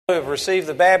Who have received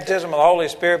the baptism of the Holy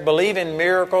Spirit believe in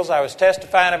miracles. I was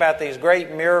testifying about these great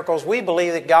miracles. We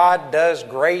believe that God does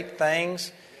great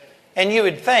things. And you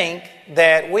would think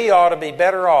that we ought to be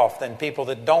better off than people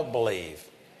that don't believe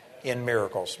in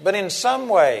miracles. But in some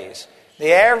ways,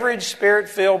 the average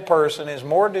Spirit-filled person is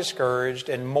more discouraged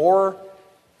and more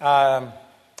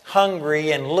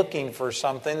hungry and looking for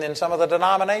something than some of the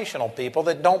denominational people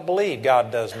that don't believe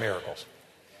God does miracles.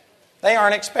 They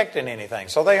aren't expecting anything,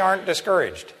 so they aren't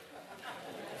discouraged.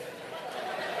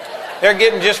 They're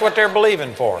getting just what they're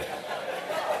believing for.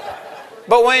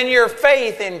 But when your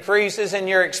faith increases and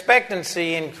your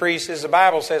expectancy increases, the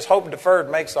Bible says hope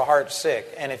deferred makes the heart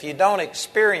sick. And if you don't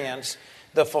experience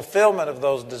the fulfillment of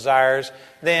those desires,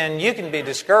 then you can be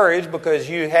discouraged because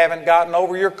you haven't gotten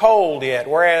over your cold yet.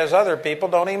 Whereas other people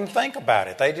don't even think about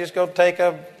it. They just go take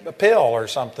a pill or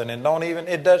something and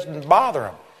it doesn't bother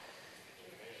them.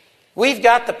 We've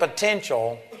got the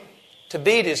potential to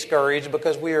be discouraged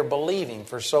because we are believing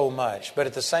for so much. But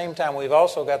at the same time, we've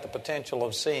also got the potential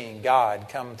of seeing God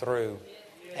come through.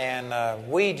 And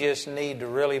we just need to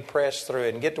really press through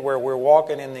it and get to where we're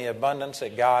walking in the abundance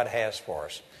that God has for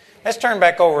us. Let's turn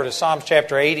back over to Psalms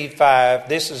chapter 85.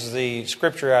 This is the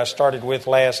scripture I started with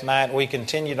last night. We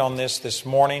continued on this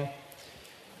morning.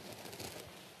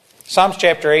 Psalms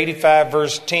chapter 85,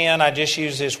 verse 10. I just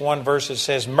used this one verse. It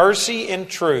says, "Mercy and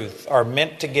truth are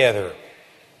meant together.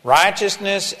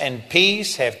 Righteousness and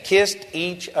peace have kissed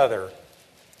each other."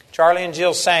 Charlie and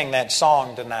Jill sang that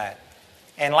song tonight.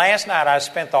 And last night I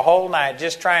spent the whole night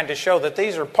just trying to show that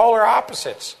these are polar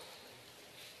opposites.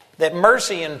 That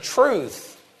mercy and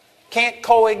truth can't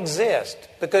coexist.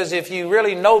 Because if you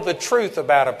really know the truth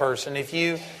about a person, if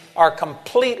you are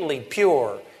completely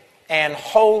pure and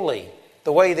holy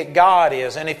the way that God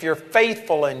is, and if you're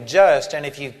faithful and just, and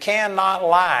if you cannot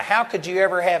lie, how could you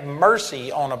ever have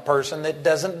mercy on a person that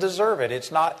doesn't deserve it?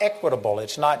 It's not equitable.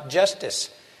 It's not justice.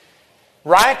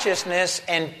 Righteousness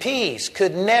and peace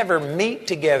could never meet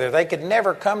together. They could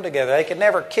never come together. They could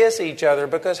never kiss each other,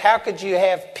 because how could you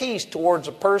have peace towards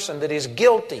a person that is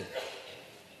guilty?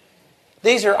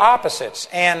 These are opposites.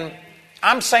 And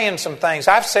I'm saying some things.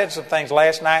 I've said some things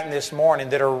last night and this morning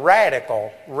that are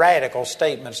radical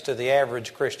statements to the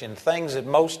average Christian. Things that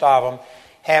most of them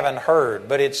haven't heard.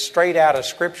 But it's straight out of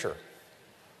Scripture.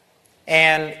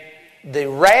 And the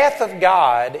wrath of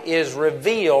God is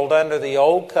revealed under the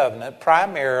Old Covenant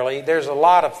primarily. There's a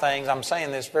lot of things. I'm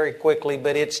saying this very quickly.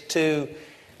 But it's to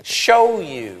show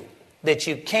you that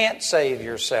you can't save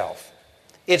yourself.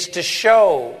 It's to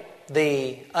show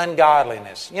the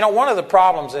ungodliness. You know, one of the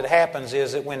problems that happens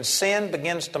is that when sin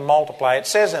begins to multiply, it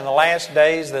says in the last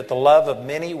days that the love of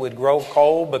many would grow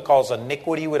cold because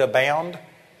iniquity would abound.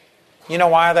 You know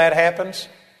why that happens?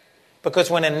 Because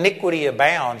when iniquity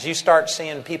abounds, you start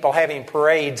seeing people having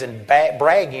parades and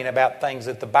bragging about things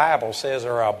that the Bible says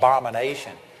are an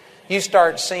abomination. You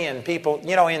start seeing people,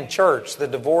 in church, the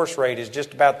divorce rate is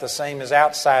just about the same as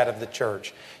outside of the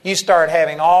church. You start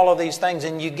having all of these things,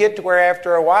 and you get to where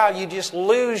after a while you just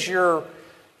lose your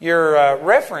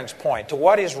reference point to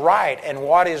what is right and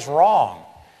what is wrong.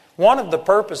 One of the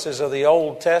purposes of the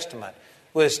Old Testament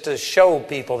was to show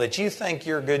people that you think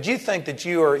you're good. You think that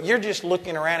you're just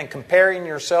looking around and comparing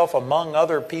yourself among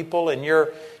other people, and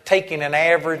you're taking an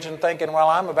average and thinking, well,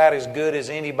 I'm about as good as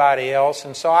anybody else,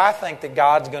 and so I think that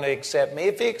God's going to accept me.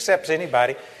 If He accepts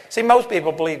anybody. See, most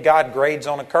people believe God grades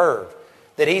on a curve.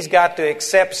 That He's got to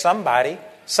accept somebody.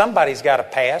 Somebody's got to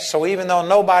pass. So even though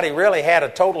nobody really had a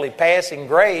totally passing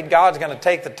grade, God's going to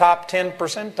take the top 10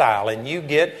 percentile and you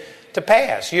get to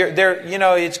pass.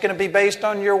 It's going to be based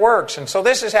on your works. And so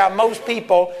this is how most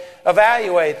people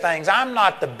evaluate things. I'm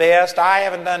not the best. I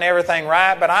haven't done everything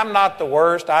right, but I'm not the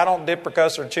worst. I don't dip or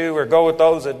cuss or chew or go with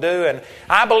those that do. And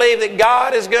I believe that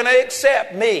God is going to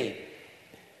accept me.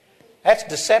 That's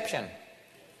deception.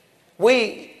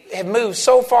 We have moved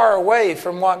so far away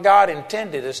from what God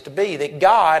intended us to be that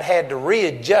God had to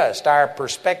readjust our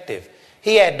perspective.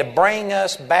 He had to bring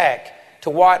us back to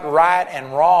what right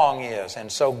and wrong is. And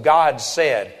so God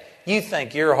said, you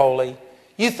think you're holy.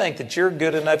 You think that you're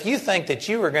good enough. You think that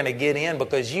you are going to get in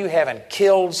because you haven't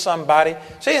killed somebody.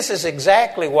 See, this is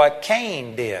exactly what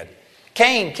Cain did.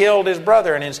 Cain killed his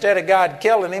brother, and instead of God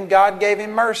killing him, God gave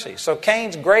him mercy. So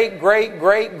Cain's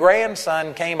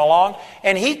great-great-great-grandson came along,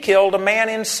 and he killed a man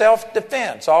in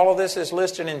self-defense. All of this is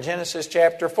listed in Genesis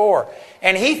chapter 4.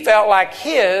 And he felt like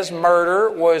his murder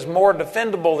was more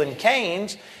defendable than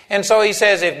Cain's. And so he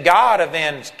says if God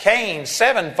avenged Cain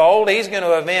sevenfold, He's going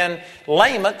to avenge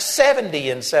Lamech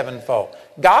 70 and sevenfold.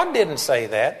 God didn't say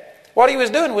that. What He was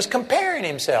doing was comparing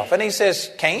Himself. And He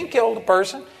says, Cain killed a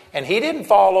person. And he didn't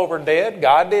fall over dead.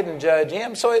 God didn't judge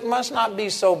him, so it must not be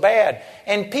so bad.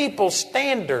 And people's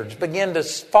standards begin to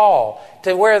fall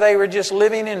to where they were just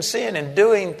living in sin and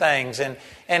doing things and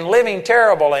living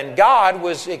terrible. And God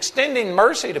was extending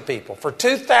mercy to people. For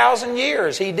 2,000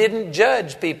 years, He didn't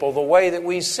judge people the way that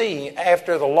we see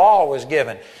after the law was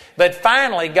given. But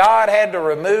finally, God had to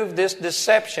remove this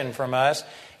deception from us.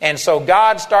 And so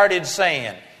God started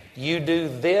saying, you do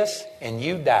this and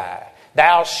you die.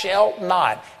 Thou shalt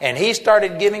not. And He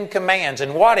started giving commands.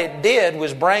 And what it did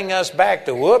was bring us back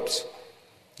to, whoops,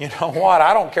 you know what?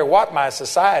 I don't care what my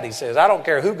society says. I don't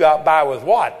care who got by with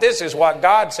what. This is what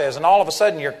God says. And all of a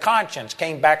sudden your conscience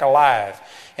came back alive.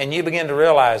 And you begin to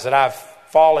realize that I've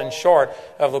fallen short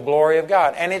of the glory of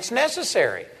God. And it's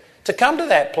necessary to come to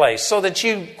that place so that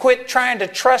you quit trying to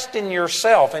trust in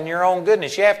yourself and your own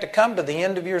goodness. You have to come to the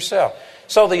end of yourself.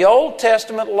 So the Old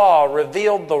Testament law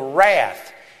revealed the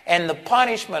wrath and the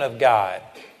punishment of God.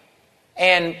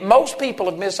 And most people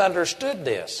have misunderstood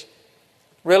this.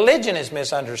 Religion has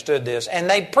misunderstood this. And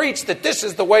they preach that this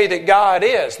is the way that God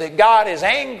is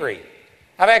angry.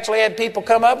 I've actually had people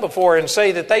come up before and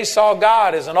say that they saw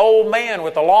God as an old man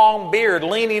with a long beard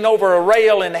leaning over a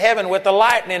rail in heaven with a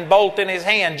lightning bolt in His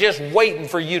hand, just waiting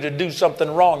for you to do something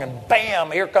wrong. And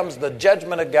bam, here comes the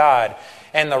judgment of God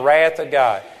and the wrath of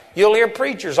God. You'll hear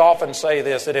preachers often say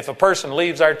this, that if a person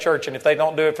leaves our church and if they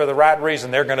don't do it for the right reason,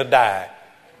 they're going to die.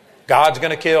 God's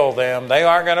going to kill them. They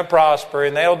aren't going to prosper,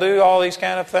 and they'll do all these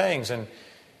kind of things. And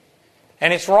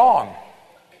it's wrong.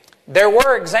 There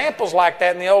were examples like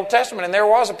that in the Old Testament, and there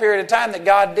was a period of time that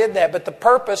God did that, but the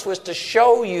purpose was to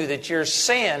show you that your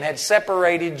sin had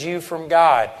separated you from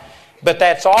God. But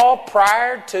that's all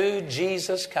prior to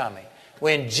Jesus coming.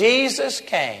 When Jesus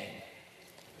came,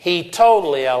 He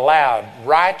totally allowed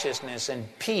righteousness and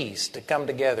peace to come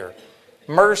together.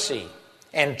 Mercy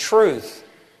and truth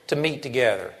to meet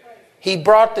together. He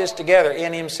brought this together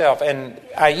in Himself. And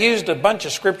I used a bunch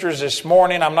of scriptures this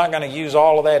morning. I'm not going to use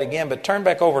all of that again, but turn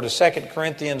back over to 2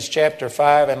 Corinthians chapter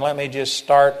 5 and let me just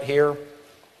start here.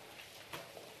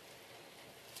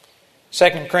 2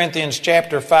 Corinthians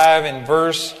chapter 5 and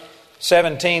verse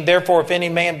 17, therefore, if any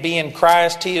man be in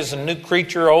Christ, he is a new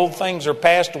creature. Old things are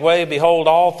passed away. Behold,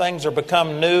 all things are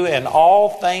become new, and all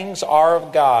things are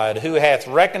of God, who hath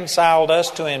reconciled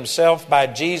us to Himself by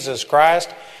Jesus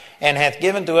Christ, and hath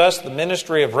given to us the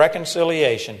ministry of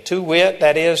reconciliation. To wit,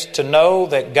 that is, to know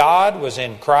that God was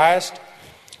in Christ,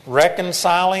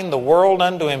 reconciling the world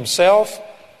unto Himself,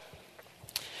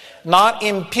 not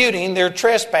imputing their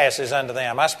trespasses unto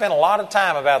them. I spent a lot of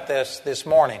time about this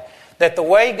morning. That the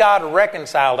way God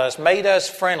reconciled us, made us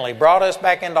friendly, brought us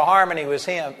back into harmony with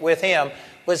Him,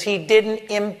 was He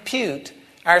didn't impute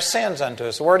our sins unto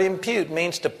us. The word impute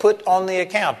means to put on the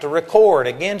account, to record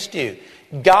against you.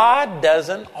 God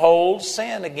doesn't hold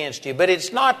sin against you. But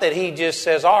it's not that He just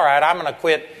says, all right, I'm going to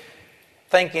quit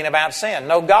thinking about sin.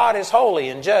 No, God is holy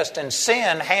and just, and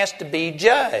sin has to be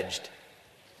judged.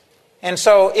 And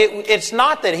so it's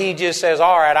not that He just says,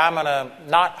 all right, I'm going to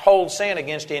not hold sin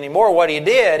against you anymore. What He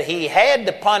did, He had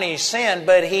to punish sin,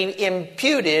 but He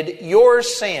imputed your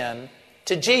sin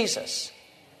to Jesus.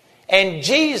 And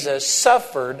Jesus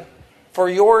suffered for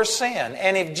your sin.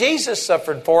 And if Jesus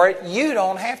suffered for it, you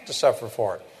don't have to suffer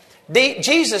for it.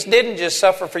 Jesus didn't just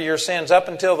suffer for your sins up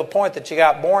until the point that you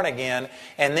got born again,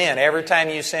 and then every time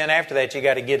you sin after that, you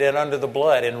got to get it under the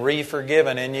blood and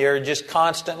re-forgiven, and you're just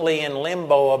constantly in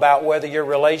limbo about whether your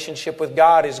relationship with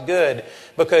God is good,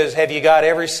 because have you got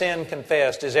every sin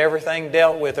confessed? Is everything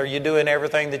dealt with? Are you doing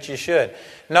everything that you should?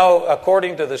 No,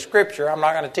 according to the Scripture, I'm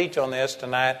not going to teach on this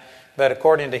tonight, but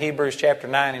according to Hebrews chapter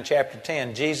 9 and chapter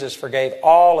 10, Jesus forgave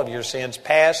all of your sins,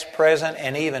 past, present,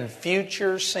 and even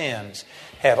future sins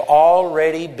have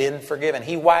already been forgiven.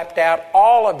 He wiped out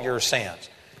all of your sins.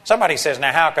 Somebody says,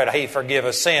 now how could He forgive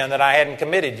a sin that I hadn't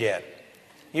committed yet?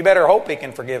 You better hope He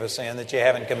can forgive a sin that you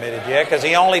haven't committed yet, because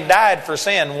He only died for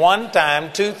sin one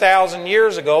time 2,000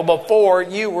 years ago before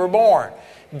you were born.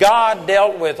 God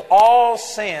dealt with all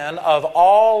sin of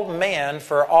all men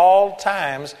for all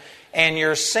times, and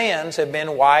your sins have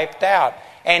been wiped out.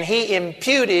 And He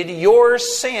imputed your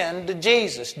sin to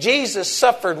Jesus. Jesus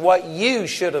suffered what you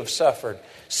should have suffered,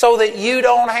 so that you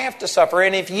don't have to suffer.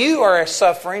 And if you are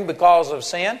suffering because of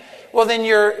sin, well, then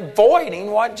you're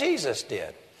voiding what Jesus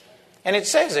did. And it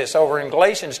says this over in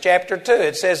Galatians chapter 2.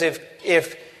 It says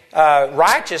if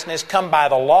righteousness come by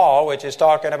the law, which is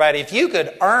talking about if you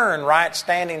could earn right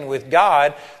standing with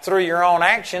God through your own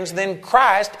actions, then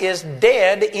Christ is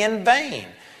dead in vain.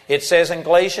 It says in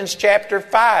Galatians chapter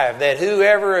 5 that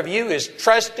whoever of you is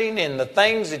trusting in the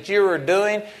things that you are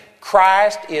doing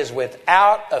Christ is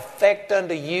without effect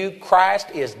unto you.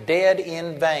 Christ is dead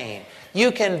in vain.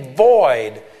 You can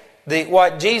void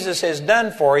what Jesus has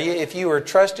done for you if you are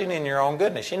trusting in your own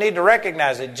goodness. You need to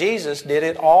recognize that Jesus did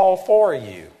it all for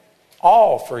you.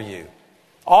 All for you.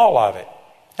 All of it.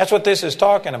 That's what this is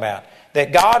talking about.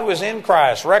 That God was in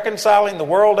Christ, reconciling the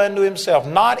world unto himself,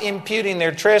 not imputing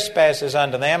their trespasses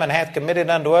unto them, and hath committed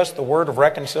unto us the word of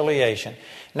reconciliation.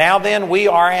 Now then, we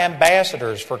are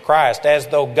ambassadors for Christ, as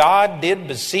though God did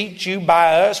beseech you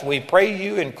by us. We pray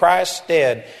you in Christ's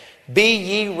stead, be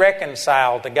ye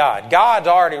reconciled to God. God's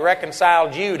already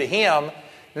reconciled you to Him.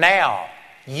 Now,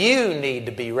 you need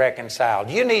to be reconciled.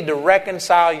 You need to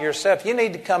reconcile yourself. You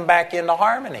need to come back into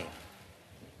harmony.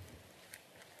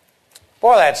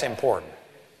 Boy, that's important.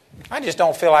 I just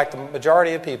don't feel like the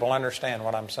majority of people understand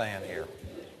what I'm saying here.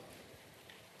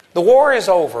 The war is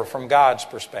over from God's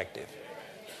perspective.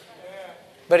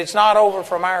 But it's not over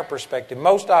from our perspective.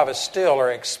 Most of us still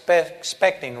are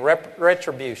expecting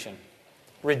retribution,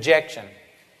 rejection,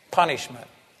 punishment.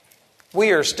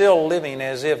 We are still living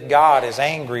as if God is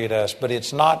angry at us, but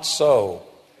it's not so.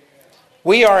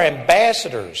 We are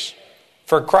ambassadors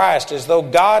for Christ, as though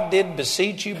God did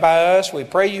beseech you by us. We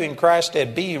pray you in Christ's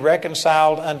stead, be ye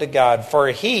reconciled unto God. For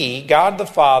He, God the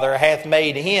Father, hath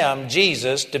made Him,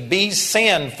 Jesus, to be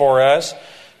sin for us,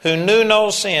 who knew no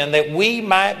sin, that we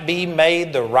might be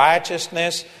made the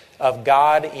righteousness of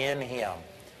God in Him.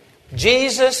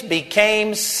 Jesus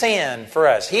became sin for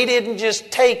us. He didn't just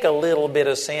take a little bit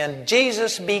of sin.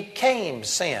 Jesus became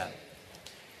sin.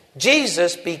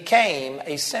 Jesus became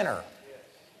a sinner.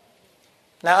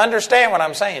 Now understand what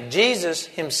I'm saying. Jesus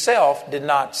Himself did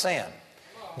not sin.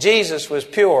 Jesus was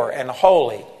pure and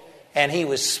holy, and He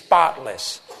was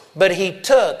spotless. But He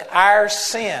took our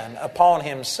sin upon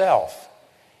Himself,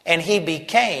 and He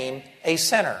became a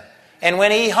sinner. And when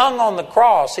He hung on the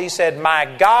cross, He said, my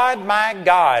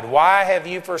God, why have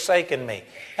you forsaken me?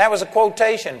 That was a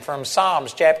quotation from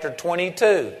Psalms chapter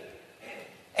 22.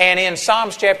 And in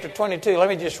Psalms chapter 22, let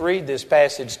me just read this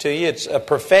passage to you. It's a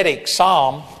prophetic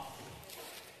psalm.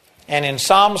 And in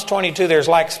Psalms 22, there's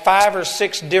like 5 or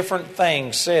 6 different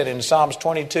things said in Psalms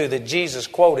 22 that Jesus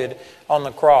quoted on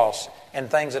the cross and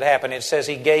things that happened. It says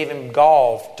He gave Him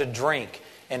gall to drink,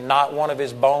 and not one of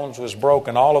His bones was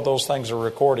broken. All of those things are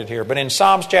recorded here. But in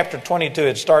Psalms chapter 22,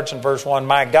 it starts in verse 1,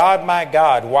 my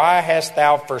God, why hast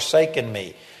Thou forsaken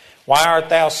me? Why art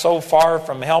Thou so far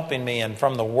from helping me and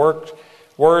from the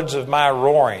words of my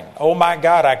roaring? O my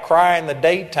God, I cry in the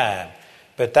daytime,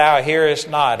 but Thou hearest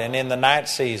not, and in the night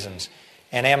seasons,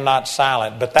 and am not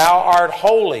silent. But Thou art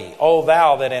holy, O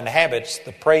Thou that inhabits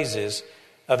the praises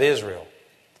of Israel.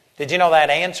 Did you know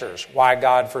that answers why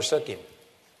God forsook Him?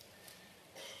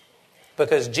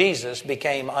 Because Jesus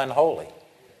became unholy.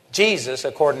 Jesus,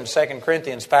 according to 2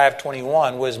 Corinthians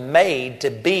 5:21, was made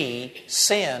to be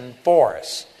sin for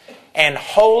us. And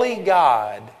holy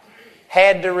God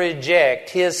had to reject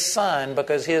His Son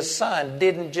because His Son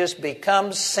didn't just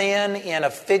become sin in a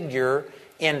figure,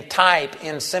 in type,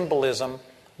 in symbolism,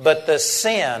 but the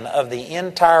sin of the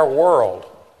entire world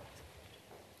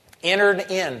entered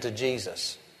into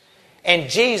Jesus. And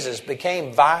Jesus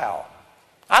became vile.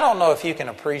 I don't know if you can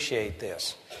appreciate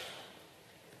this.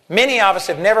 Many of us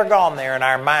have never gone there in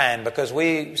our mind because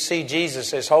we see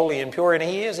Jesus as holy and pure, and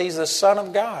He is. He's the Son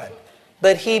of God.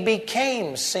 But He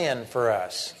became sin for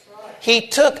us. He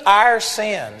took our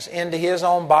sins into His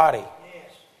own body.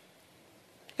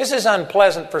 This is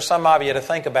unpleasant for some of you to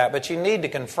think about, but you need to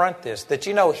confront this. That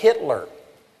you know Hitler,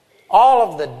 all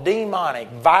of the demonic,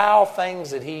 vile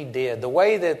things that he did, the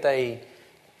way that they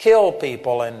killed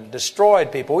people and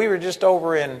destroyed people. We were just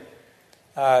over in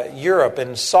Europe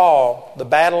and saw the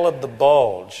Battle of the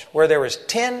Bulge, where there was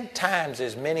 10 times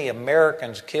as many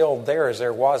Americans killed there as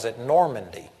there was at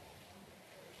Normandy.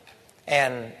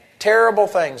 And terrible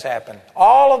things happened.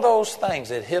 All of those things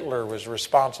that Hitler was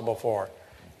responsible for.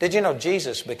 Did you know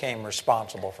Jesus became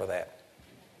responsible for that?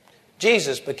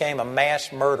 Jesus became a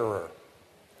mass murderer,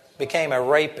 became a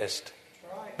rapist,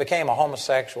 became a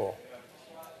homosexual,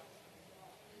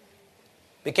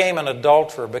 became an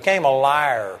adulterer, became a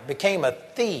liar, became a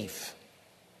thief.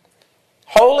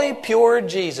 Holy, pure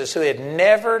Jesus, who had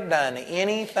never done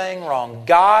anything wrong,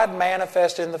 God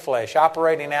manifested in the flesh,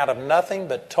 operating out of nothing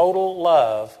but total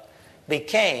love,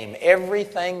 became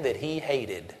everything that He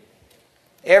hated.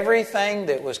 Everything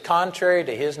that was contrary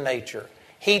to His nature.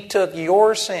 He took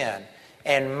your sin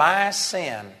and my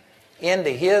sin into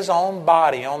His own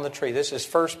body on the tree. This is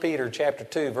 1 Peter chapter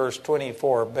 2, verse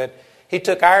 24. But He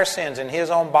took our sins in His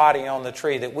own body on the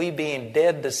tree, that we, being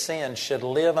dead to sin, should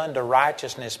live unto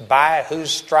righteousness, by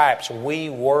whose stripes we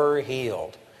were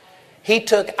healed. He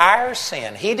took our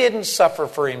sin. He didn't suffer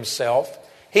for himself.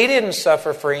 He didn't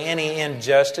suffer for any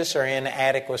injustice or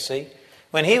inadequacy.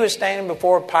 When he was standing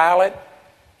before Pilate,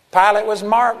 Pilate was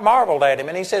marveled at him,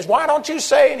 and he says, "Why don't you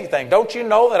say anything? Don't you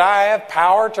know that I have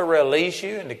power to release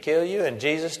you and to kill you?" And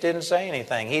Jesus didn't say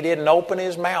anything. He didn't open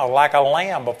his mouth like a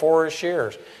lamb before his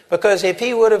shearers. Because if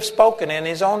he would have spoken in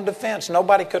his own defense,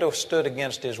 nobody could have stood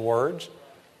against his words.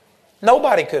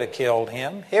 Nobody could have killed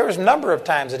him. There was a number of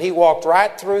times that he walked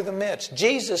right through the midst.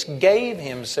 Jesus gave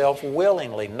himself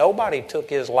willingly. Nobody took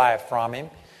his life from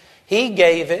him. He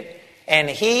gave it, and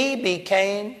he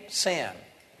became sin.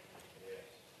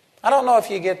 I don't know if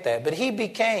you get that, but he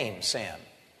became sin.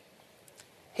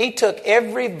 He took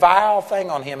every vile thing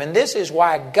on him. And this is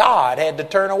why God had to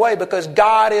turn away, because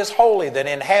God is holy, that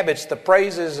inhabits the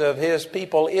praises of his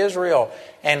people Israel.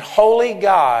 And holy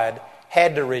God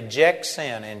had to reject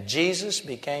sin, and Jesus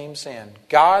became sin.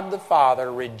 God the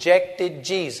Father rejected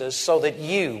Jesus so that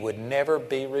you would never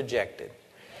be rejected.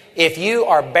 If you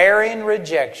are bearing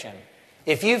rejection,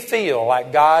 if you feel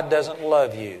like God doesn't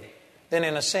love you, then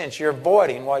in a sense you're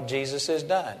voiding what Jesus has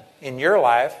done in your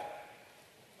life.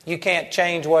 You can't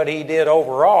change what he did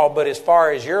overall, but as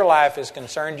far as your life is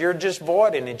concerned, you're just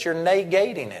voiding it. You're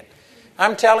negating it.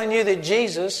 I'm telling you that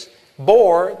Jesus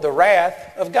bore the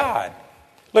wrath of God.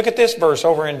 Look at this verse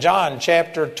over in John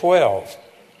chapter 12.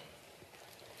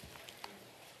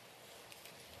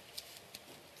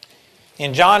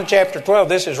 In John chapter 12,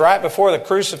 this is right before the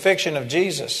crucifixion of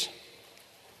Jesus.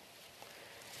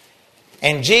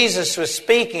 And Jesus was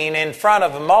speaking in front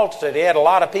of a multitude. He had a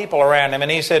lot of people around him. And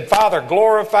he said, "Father,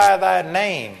 glorify thy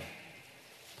name."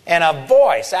 And a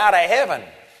voice out of heaven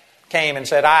came and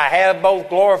said, "I have both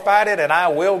glorified it and I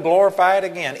will glorify it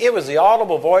again." It was the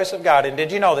audible voice of God. And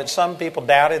did you know that some people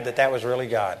doubted that that was really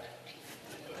God?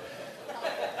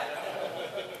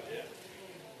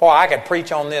 Boy, I could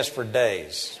preach on this for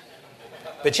days.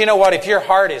 But you know what? If your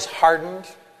heart is hardened,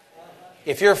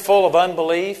 if you're full of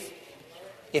unbelief,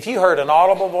 if you heard an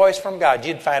audible voice from God,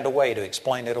 you'd find a way to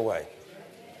explain it away.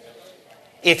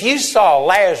 If you saw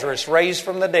Lazarus raised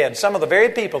from the dead, some of the very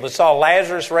people that saw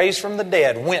Lazarus raised from the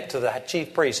dead went to the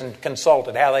chief priests and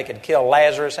consulted how they could kill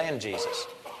Lazarus and Jesus.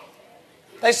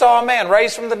 They saw a man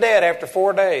raised from the dead after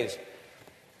 4 days.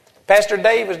 Pastor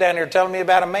Dave was down here telling me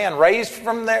about a man raised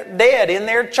from the dead in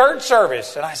their church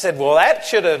service. And I said, "Well, that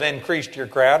should have increased your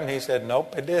crowd." And he said,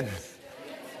 "Nope, it didn't."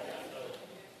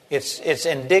 It's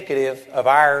indicative of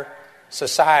our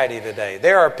society today.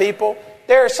 There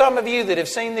are some of you that have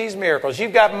seen these miracles.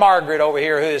 You've got Margaret over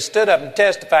here who has stood up and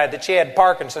testified that she had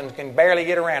Parkinson's and can barely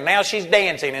get around. Now she's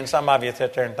dancing, and some of you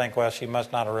sit there and think, well, she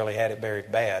must not have really had it very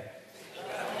bad.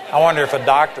 I wonder if a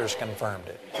doctor's confirmed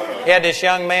it. You had this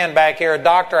young man back here, a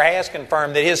doctor has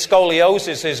confirmed that his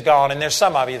scoliosis is gone, and there's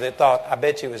some of you that thought, I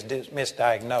bet you it was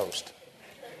misdiagnosed.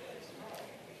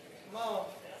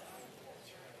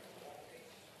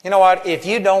 You know what? If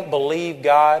you don't believe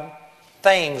God,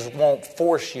 things won't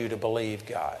force you to believe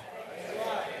God.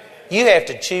 You have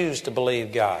to choose to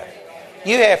believe God.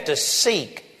 You have to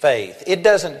seek faith. It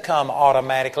doesn't come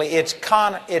automatically. It's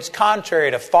contrary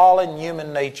to fallen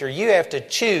human nature. You have to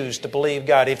choose to believe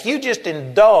God. If you just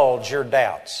indulge your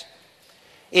doubts,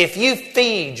 if you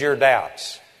feed your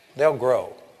doubts, they'll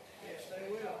grow.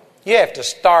 You have to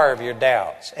starve your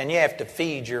doubts, and you have to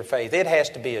feed your faith. It has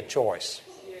to be a choice.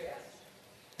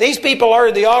 These people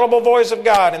heard the audible voice of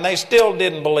God, and they still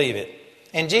didn't believe it.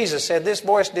 And Jesus said, "This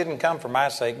voice didn't come for my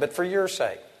sake, but for your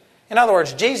sake." In other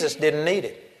words, Jesus didn't need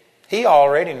it. He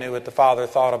already knew what the Father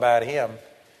thought about him.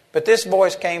 But this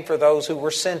voice came for those who were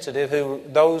sensitive,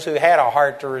 those who had a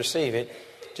heart to receive it,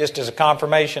 just as a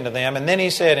confirmation to them. And then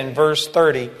he said in verse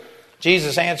 30,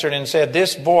 Jesus answered and said,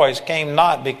 "This voice came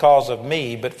not because of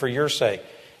me, but for your sake.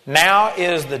 Now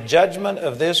is the judgment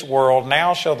of this world.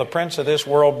 Now shall the prince of this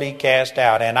world be cast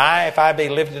out. And I, if I be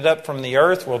lifted up from the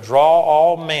earth, will draw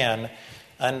all men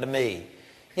unto me."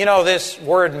 You know, this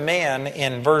word "men"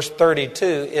 in verse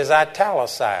 32 is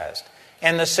italicized.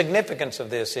 And the significance of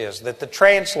this is that the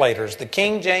translators, the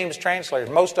King James translators,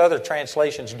 most other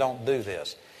translations don't do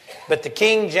this. But the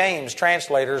King James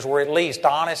translators were at least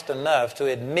honest enough to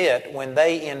admit when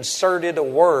they inserted a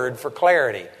word for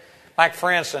clarity. Like,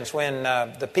 for instance, when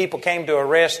the people came to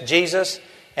arrest Jesus,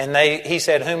 and he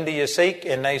said, "Whom do you seek?"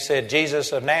 And they said,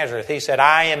 "Jesus of Nazareth." He said,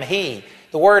 "I am he."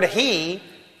 The word "he"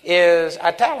 is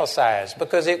italicized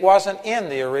because it wasn't in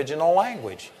the original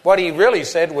language. What he really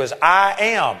said was, "I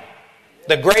am."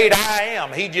 The great I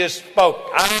am. He just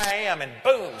spoke, "I am," and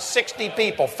boom, 60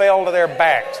 people fell to their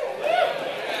backs.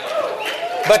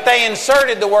 But they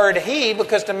inserted the word "he"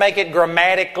 because to make it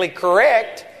grammatically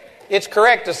correct, it's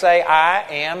correct to say, I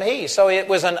am He. So it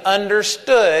was an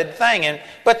understood thing.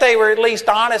 But they were at least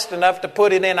honest enough to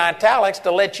put it in italics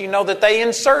to let you know that they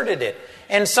inserted it.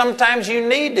 And sometimes you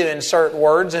need to insert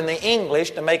words in the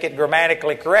English to make it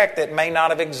grammatically correct that may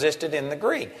not have existed in the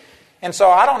Greek. And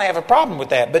so I don't have a problem with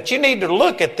that. But you need to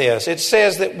look at this. It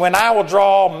says that when I will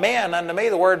draw all men unto me,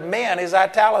 the word men is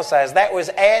italicized. That was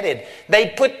added. They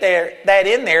put that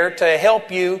in there to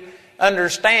help you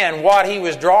understand what He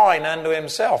was drawing unto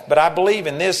Himself. But I believe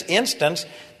in this instance,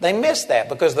 they missed that.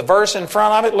 Because the verse in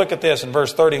front of it, look at this in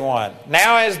verse 31.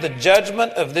 Now is the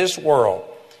judgment of this world.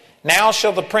 Now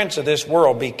shall the prince of this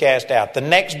world be cast out. The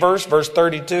next verse, verse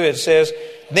 32, it says,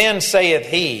 Then saith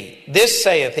he, this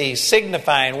saith he,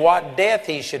 signifying what death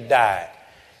he should die.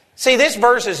 See, this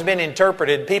verse has been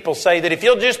interpreted. People say that if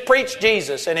you'll just preach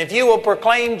Jesus, and if you will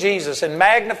proclaim Jesus and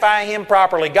magnify Him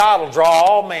properly, God will draw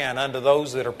all men unto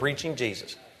those that are preaching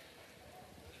Jesus.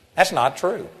 That's not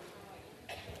true.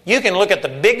 You can look at the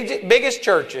biggest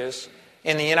churches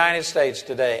in the United States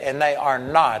today, and they are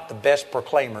not the best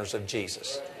proclaimers of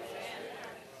Jesus.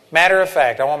 Matter of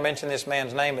fact, I won't mention this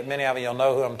man's name, but many of you will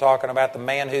know who I'm talking about. The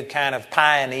man who kind of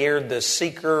pioneered the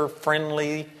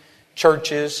seeker-friendly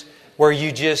churches where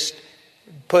you just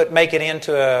make it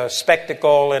into a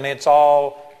spectacle and it's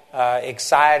all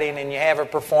exciting and you have a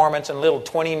performance and little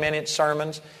 20-minute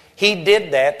sermons. He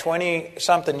did that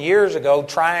 20-something years ago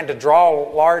trying to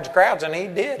draw large crowds, and he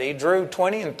did. He drew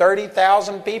 20 and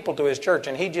 30,000 people to his church,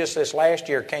 and he just this last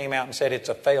year came out and said it's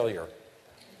a failure.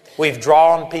 We've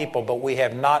drawn people, but we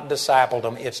have not discipled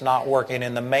them. It's not working.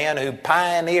 And the man who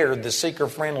pioneered the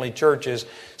seeker-friendly churches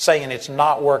saying it's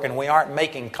not working, we aren't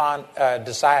making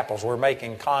disciples, we're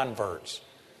making converts.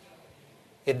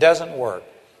 It doesn't work.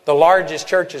 The largest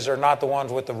churches are not the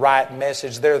ones with the right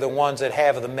message. They're the ones that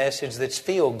have the message that's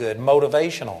feel-good,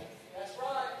 motivational. That's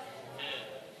right.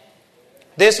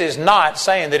 This is not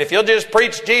saying that if you'll just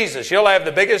preach Jesus, you'll have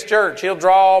the biggest church, He'll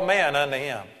draw all men unto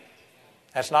Him.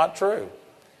 That's not true.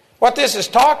 What this is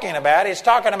talking about, it's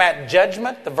talking about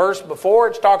judgment, the verse before.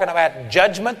 It's talking about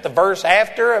judgment, the verse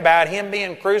after, about Him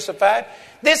being crucified.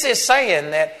 This is saying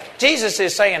that Jesus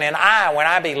is saying, and when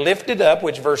I be lifted up,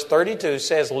 which verse 32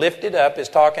 says lifted up, is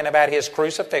talking about His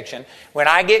crucifixion. When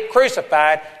I get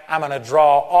crucified, I'm going to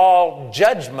draw all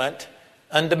judgment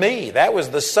unto me. That was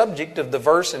the subject of the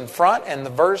verse in front and the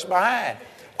verse behind.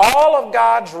 All of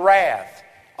God's wrath,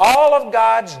 all of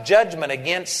God's judgment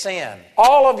against sin,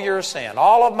 all of your sin,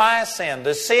 all of my sin,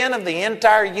 the sin of the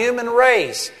entire human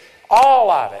race, all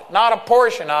of it, not a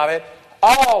portion of it,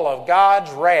 all of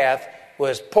God's wrath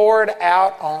was poured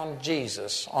out on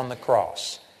Jesus on the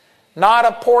cross. Not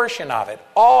a portion of it,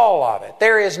 all of it.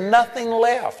 There is nothing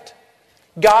left.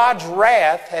 God's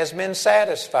wrath has been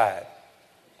satisfied.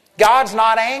 God's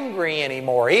not angry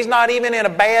anymore. He's not even in a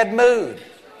bad mood.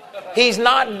 He's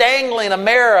not dangling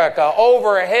America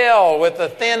over hell with a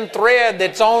thin thread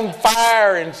that's on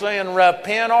fire and saying,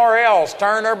 repent or else,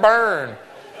 turn or burn.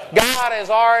 God has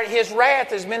already, His wrath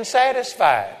has been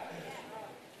satisfied.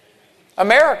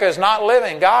 America is not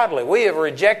living godly. We have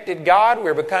rejected God.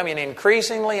 We're becoming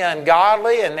increasingly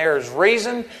ungodly, and there's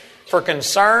reason for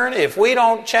concern. If we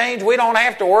don't change, we don't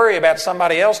have to worry about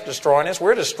somebody else destroying us.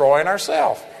 We're destroying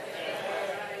ourselves.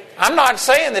 I'm not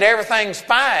saying that everything's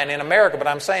fine in America, but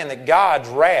I'm saying that God's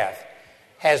wrath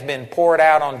has been poured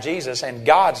out on Jesus, and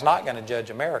God's not going to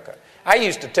judge America. I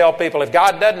used to tell people, if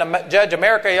God doesn't judge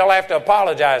America, He'll have to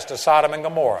apologize to Sodom and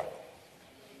Gomorrah.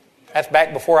 That's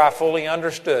back before I fully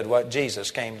understood what Jesus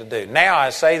came to do. Now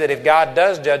I say that if God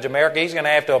does judge America, He's going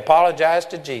to have to apologize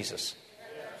to Jesus.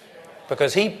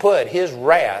 Because He put His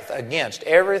wrath against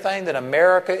everything that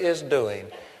America is doing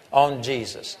on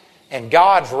Jesus. And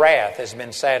God's wrath has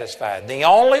been satisfied. The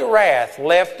only wrath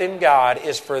left in God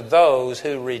is for those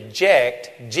who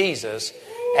reject Jesus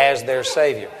as their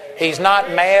Savior. He's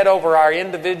not mad over our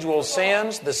individual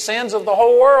sins. The sins of the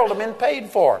whole world have been paid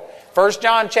for. 1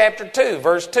 John chapter 2,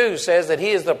 verse 2 says that He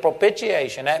is the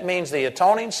propitiation. That means the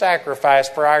atoning sacrifice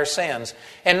for our sins.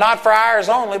 And not for ours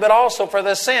only, but also for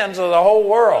the sins of the whole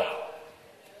world.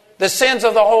 The sins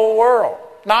of the whole world.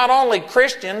 Not only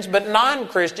Christians, but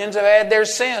non-Christians have had their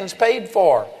sins paid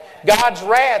for. God's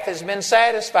wrath has been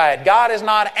satisfied. God is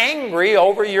not angry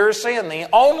over your sin. The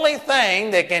only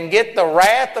thing that can get the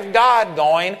wrath of God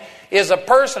going is a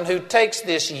person who takes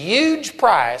this huge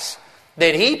price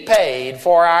that He paid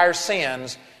for our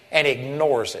sins and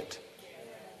ignores it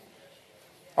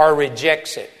or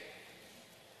rejects it.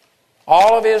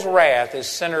 All of His wrath is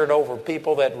centered over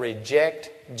people that reject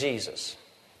Jesus.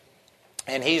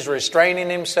 And He's restraining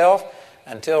Himself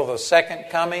until the second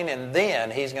coming, and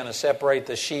then He's going to separate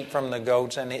the sheep from the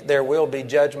goats, and there will be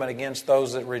judgment against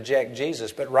those that reject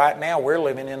Jesus. But right now we're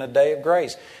living in a day of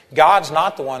grace. God's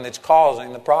not the one that's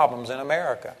causing the problems in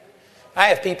America. I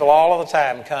have people all of the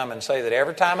time come and say that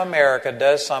every time America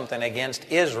does something against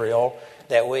Israel,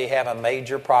 that we have a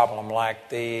major problem, like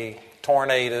the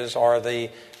tornadoes or the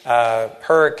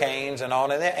hurricanes and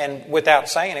on and that. And without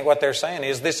saying it, what they're saying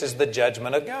is this is the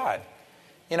judgment of God.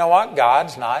 You know what?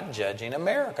 God's not judging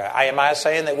America. Am I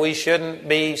saying that we shouldn't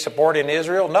be supporting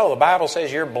Israel? No, the Bible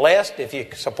says you're blessed if you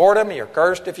support them, you're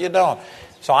cursed if you don't.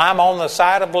 So I'm on the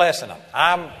side of blessing them.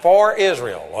 I'm for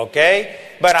Israel, okay?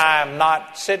 But I'm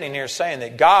not sitting here saying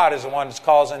that God is the one that's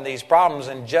causing these problems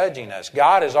and judging us.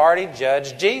 God has already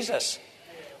judged Jesus.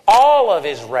 All of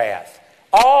His wrath,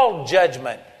 all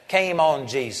judgment came on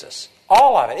Jesus.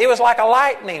 All of it. It was like a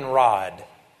lightning rod.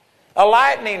 A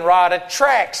lightning rod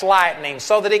attracts lightning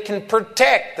so that it can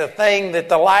protect the thing that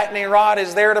the lightning rod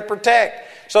is there to protect.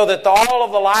 So that all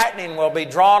of the lightning will be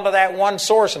drawn to that one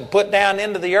source and put down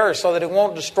into the earth so that it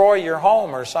won't destroy your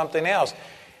home or something else.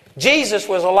 Jesus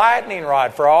was a lightning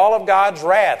rod for all of God's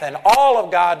wrath, and all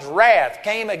of God's wrath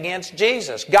came against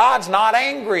Jesus. God's not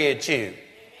angry at you.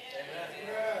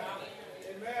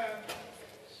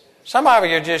 Some of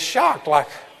you are just shocked, like,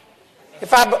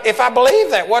 if I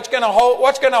believe that, what's going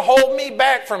to hold me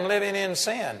back from living in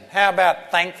sin? How about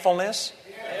thankfulness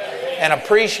and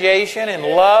appreciation and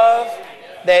love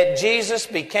that Jesus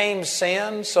became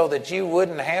sin so that you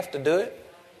wouldn't have to do it?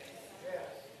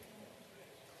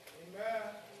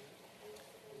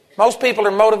 Most people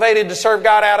are motivated to serve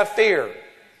God out of fear.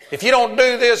 If you don't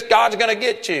do this, God's going to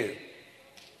get you.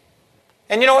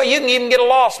 And you know what? You can even get a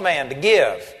lost man to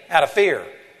give out of fear.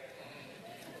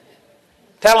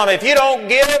 Tell them, if you don't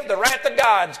give, the wrath of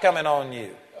God's coming on you.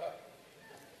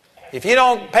 If you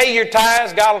don't pay your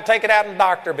tithes, God will take it out in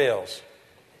doctor bills.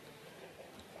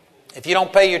 If you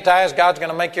don't pay your tithes, God's going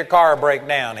to make your car break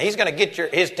down. He's going to get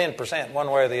His 10%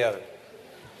 one way or the other.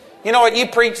 You know what? You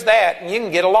preach that and you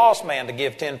can get a lost man to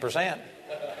give 10%.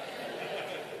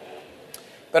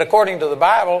 But according to the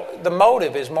Bible, the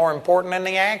motive is more important than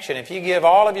the action. If you give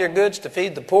all of your goods to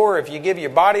feed the poor, if you give your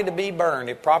body to be burned,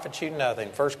 it profits you nothing.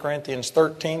 1 Corinthians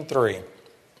 13:3.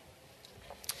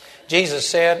 Jesus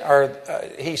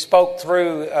said, He spoke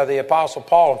through the Apostle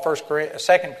Paul in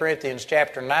 2 Corinthians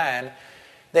chapter 9,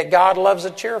 that God loves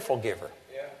a cheerful giver.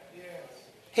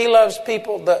 He loves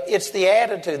people. It's the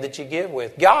attitude that you give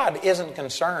with. God isn't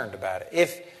concerned about it.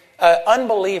 If an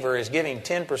unbeliever is giving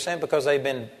 10% because they've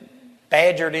been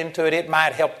badgered into it, it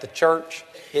might help the church.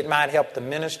 It might help the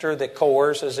minister that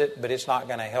coerces it, but it's not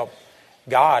going to help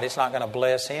God. It's not going to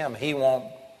bless Him. He won't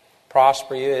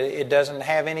prosper you. It doesn't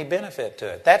have any benefit to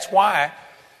it. That's why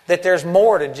that there's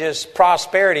more to just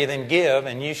prosperity than give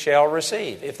and you shall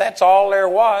receive. If that's all there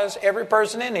was, every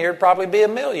person in here would probably be a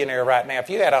millionaire right now if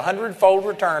you had 100-fold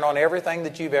return on everything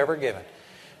that you've ever given.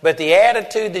 But the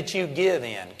attitude that you give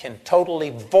in can totally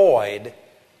void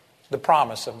the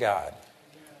promise of God.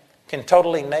 Can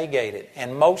totally negate it.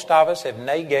 And most of us have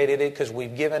negated it because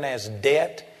we've given as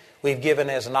debt. We've given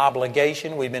as an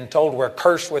obligation. We've been told we're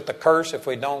cursed with the curse if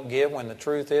we don't give, when the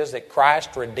truth is that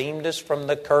Christ redeemed us from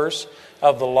the curse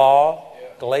of the law.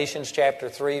 Galatians chapter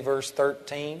 3 verse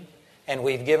 13. And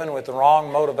we've given with the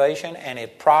wrong motivation and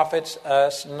it profits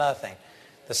us nothing.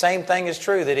 The same thing is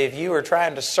true that if you are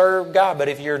trying to serve God, but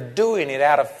if you're doing it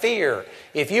out of fear,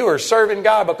 if you are serving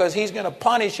God because He's going to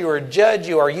punish you or judge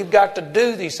you, or you've got to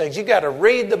do these things, you've got to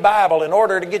read the Bible in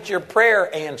order to get your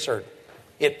prayer answered,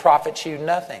 it profits you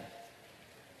nothing.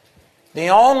 The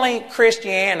only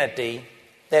Christianity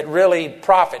that really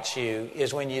profits you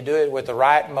is when you do it with the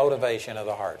right motivation of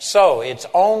the heart. So it's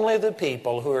only the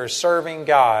people who are serving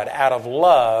God out of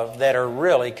love that are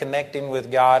really connecting with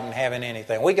God and having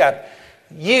anything. We got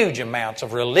huge amounts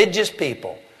of religious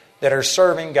people that are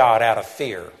serving God out of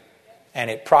fear, and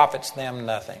it profits them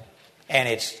nothing. And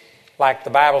it's like the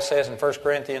Bible says in 1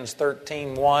 Corinthians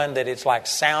 13:1, that it's like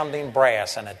sounding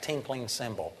brass and a tinkling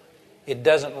cymbal. It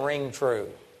doesn't ring true.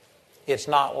 It's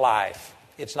not life.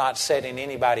 It's not setting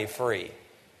anybody free.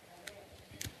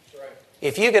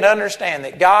 If you could understand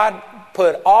that God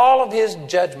put all of His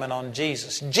judgment on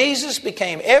Jesus. Jesus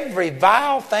became every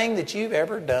vile thing that you've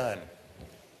ever done.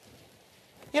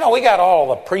 You know, we got all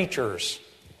the preachers,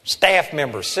 staff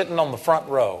members sitting on the front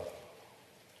row.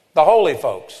 The holy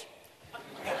folks.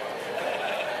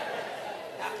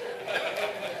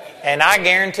 And I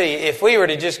guarantee you, if we were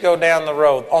to just go down the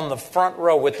road on the front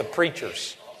row with the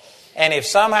preachers, and if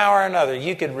somehow or another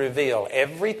you could reveal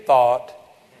every thought,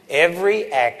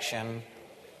 every action,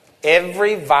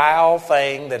 every vile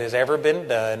thing that has ever been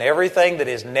done, everything that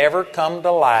has never come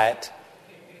to light,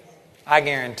 I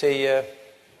guarantee you,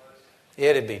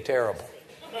 it'd be terrible.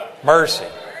 Mercy.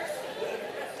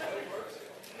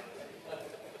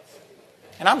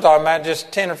 And I'm talking about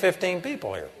just 10 or 15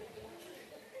 people here.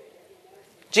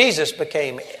 Jesus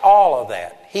became all of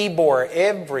that. He bore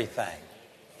everything.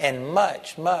 And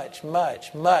much, much,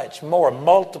 much, much more,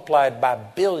 multiplied by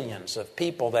billions of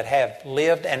people that have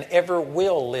lived and ever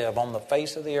will live on the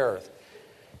face of the earth.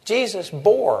 Jesus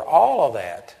bore all of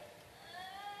that.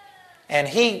 And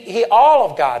he all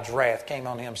of God's wrath came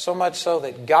on him, so much so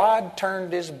that God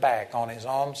turned his back on his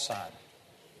own Son.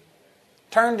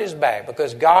 Turned his back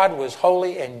because God was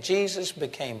holy and Jesus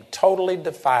became totally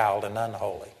defiled and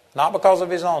unholy. Not because of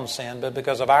his own sin, but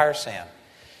because of our sin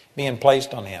being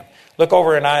placed on him. Look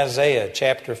over in Isaiah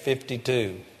chapter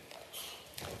 52.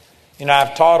 You know,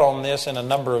 I've taught on this in a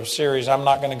number of series. I'm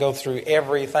not going to go through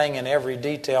everything in every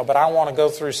detail, but I want to go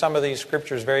through some of these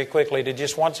scriptures very quickly to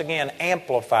just once again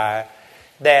amplify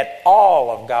that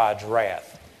all of God's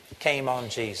wrath came on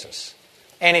Jesus.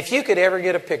 And if you could ever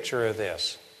get a picture of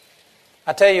this,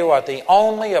 I tell you what, the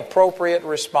only appropriate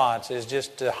response is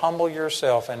just to humble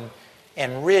yourself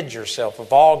and rid yourself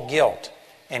of all guilt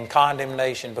and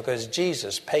condemnation, because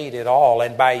Jesus paid it all.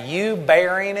 And by you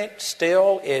bearing it,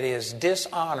 still it is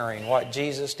dishonoring what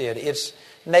Jesus did. It's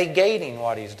negating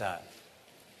what he's done.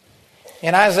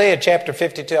 In Isaiah chapter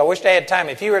 52, I wish I had time.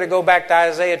 If you were to go back to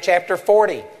Isaiah chapter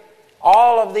 40,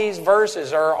 all of these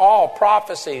verses are all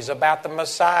prophecies about the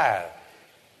Messiah.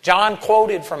 John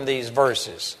quoted from these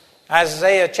verses.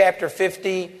 Isaiah chapter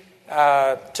 52,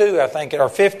 I think, or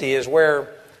 50 is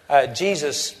where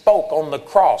Jesus spoke on the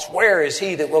cross. Where is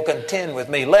he that will contend with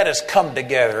me? Let us come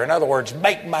together. In other words,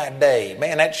 make my day.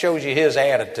 Man, that shows you his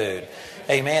attitude.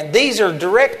 Amen. These are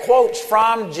direct quotes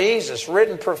from Jesus,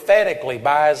 written prophetically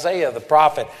by Isaiah the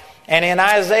prophet. And in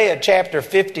Isaiah chapter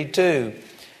 52,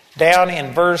 down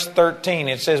in verse 13,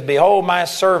 it says, Behold, my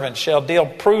servant shall deal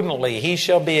prudently. He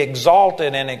shall be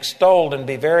exalted and extolled and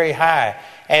be very high.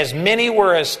 As many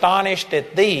were astonished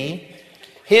at thee,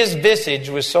 his visage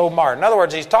was so marred. In other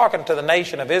words, he's talking to the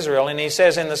nation of Israel, and he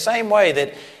says, in the same way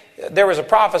that there was a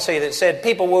prophecy that said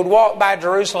people would walk by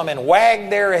Jerusalem and wag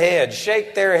their heads,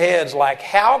 shake their heads like,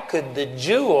 how could the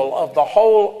jewel of the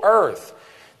whole earth,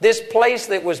 this place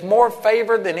that was more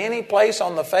favored than any place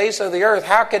on the face of the earth,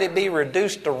 how could it be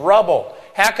reduced to rubble?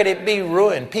 How could it be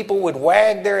ruined? People would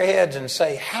wag their heads and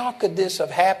say, how could this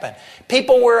have happened?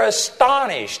 People were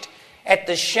astonished at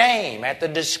the shame, at the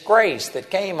disgrace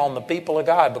that came on the people of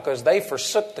God because they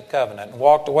forsook the covenant and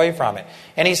walked away from it.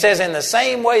 And he says, in the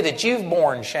same way that you've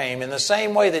borne shame, in the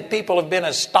same way that people have been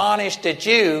astonished at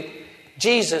you,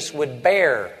 Jesus would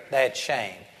bear that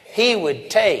shame. He would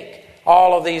take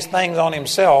all of these things on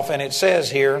himself. And it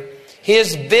says here,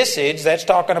 his visage, that's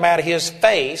talking about his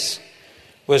face,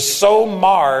 was so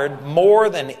marred more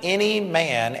than any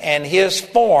man, and his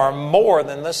form more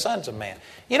than the sons of man.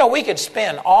 You know, we could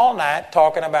spend all night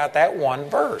talking about that one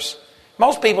verse.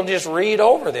 Most people just read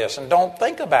over this and don't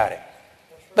think about it.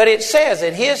 But it says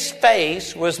that his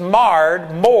face was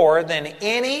marred more than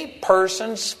any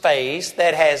person's face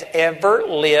that has ever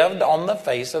lived on the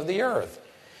face of the earth.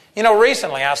 You know,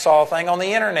 recently I saw a thing on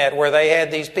the internet where they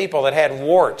had these people that had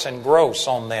warts and growths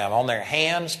on them, on their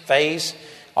hands, face,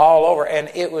 all over. And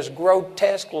it was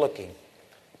grotesque looking.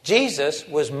 Jesus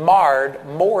was marred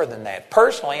more than that.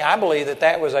 Personally, I believe that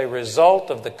that was a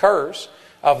result of the curse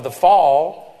of the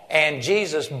fall, and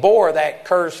Jesus bore that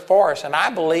curse for us. And I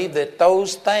believe that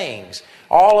those things,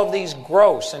 all of these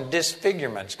growths and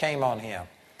disfigurements came on him.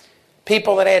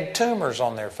 People that had tumors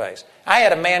on their face. I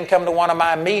had a man come to one of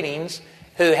my meetings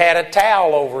who had a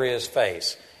towel over his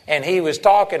face, and he was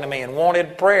talking to me and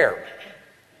wanted prayer.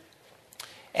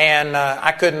 And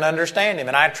I couldn't understand him.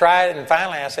 And I tried it, and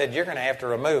finally I said, you're going to have to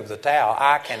remove the towel.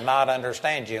 I cannot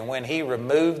understand you. And when he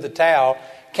removed the towel,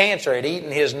 cancer had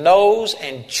eaten his nose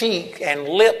and cheek and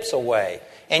lips away.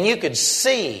 And you could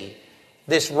see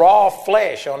this raw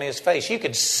flesh on his face. You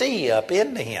could see up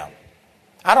into him.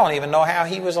 I don't even know how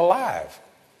he was alive.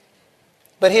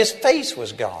 But his face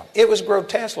was gone. It was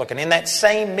grotesque looking. In that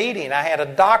same meeting, I had a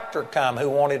doctor come who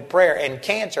wanted prayer, and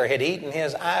cancer had eaten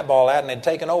his eyeball out and had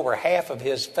taken over half of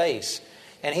his face.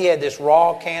 And he had this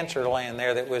raw cancer laying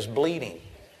there that was bleeding.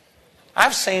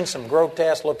 I've seen some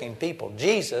grotesque looking people.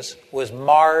 Jesus was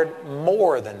marred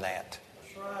more than that.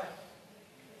 That's right.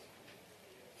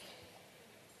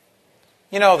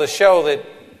 You know the show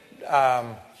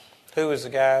that, who was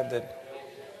the guy that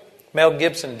Mel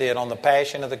Gibson did on the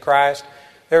Passion of the Christ?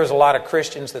 There was a lot of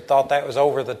Christians that thought that was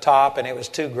over the top and it was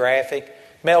too graphic.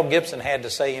 Mel Gibson had to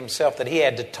say himself that he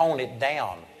had to tone it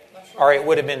down, or it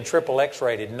would have been triple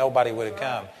X-rated and nobody would have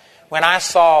come. when I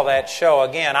saw that show,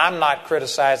 again, I'm not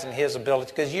criticizing his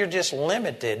ability because you're just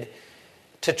limited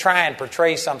to try and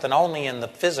portray something only in the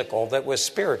physical that was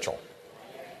spiritual.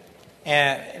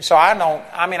 And so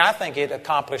I think it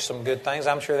accomplished some good things.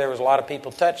 I'm sure there was a lot of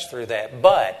people touched through that.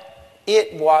 But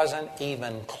it wasn't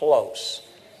even close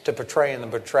to portraying the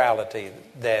brutality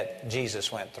that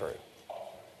Jesus went through.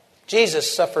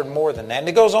 Jesus suffered more than that. And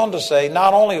it goes on to say,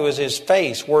 not only was his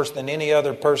face worse than any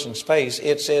other person's face,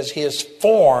 it says his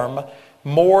form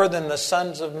more than the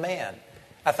sons of men.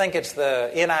 I think it's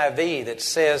the NIV that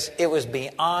says it was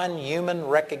beyond human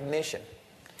recognition.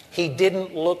 He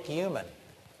didn't look human.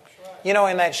 You know,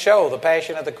 in that show, The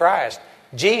Passion of the Christ,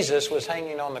 Jesus was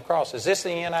hanging on the cross. Is this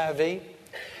the NIV?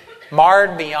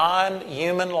 Marred beyond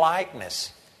human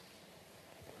likeness.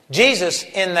 Jesus,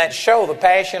 in that show, The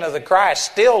Passion of the Christ,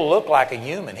 still looked like a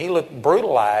human. He looked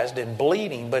brutalized and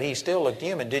bleeding, but he still looked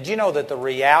human. Did you know that the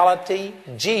reality,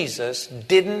 Jesus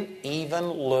didn't even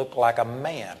look like a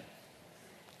man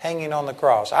hanging on the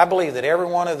cross? I believe that every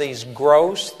one of these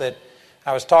growths that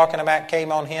I was talking about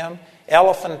came on him.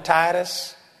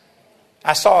 Elephantitis.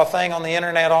 I saw a thing on the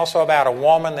internet also about a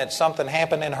woman that something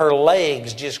happened and her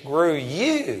legs just grew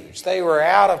huge. They were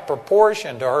out of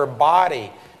proportion to her body.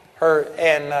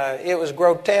 It was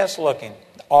grotesque looking.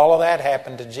 All of that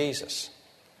happened to Jesus.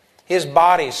 His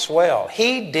body swelled.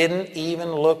 He didn't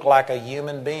even look like a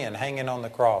human being hanging on the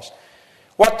cross.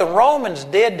 What the Romans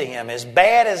did to him, as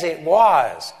bad as it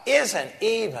was, isn't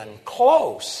even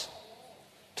close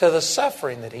to the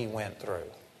suffering that he went through.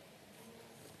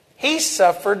 He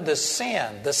suffered the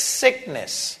sin, the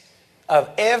sickness of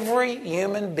every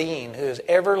human being who has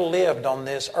ever lived on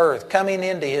this earth coming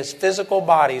into his physical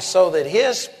body so that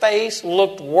his face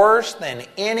looked worse than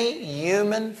any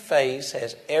human face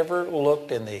has ever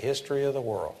looked in the history of the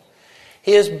world.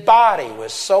 His body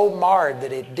was so marred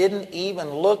that it didn't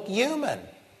even look human.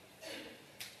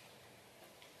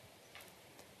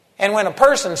 And when a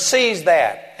person sees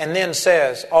that and then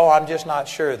says, "Oh, I'm just not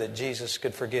sure that Jesus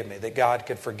could forgive me, that God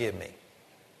could forgive me,"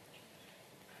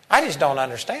 I just don't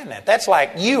understand that. That's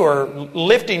like you are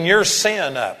lifting your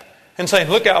sin up and saying,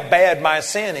 "Look how bad my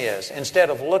sin is," instead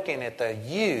of looking at the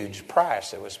huge price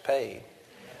that was paid.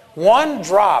 One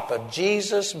drop of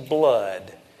Jesus'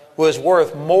 blood was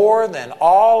worth more than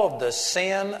all of the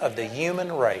sin of the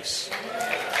human race.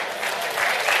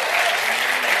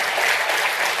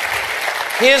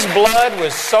 His blood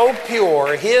was so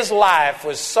pure, his life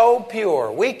was so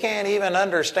pure, we can't even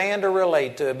understand or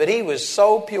relate to it, but he was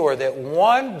so pure that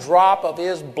one drop of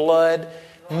his blood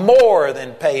more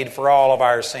than paid for all of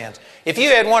our sins. If you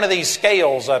had one of these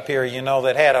scales up here, you know,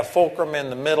 that had a fulcrum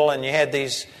in the middle and you had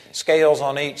these scales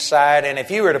on each side, and if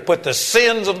you were to put the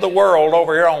sins of the world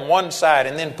over here on one side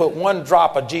and then put one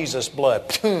drop of Jesus' blood,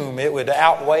 boom, it would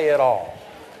outweigh it all.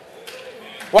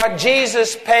 What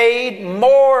Jesus paid,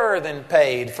 more than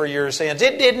paid for your sins.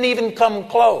 It didn't even come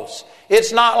close.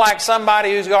 It's not like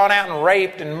somebody who's gone out and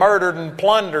raped and murdered and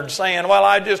plundered saying, "Well,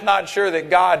 I'm just not sure that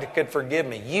God could forgive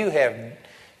me." You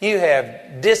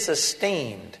have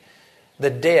disesteemed the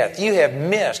death. You have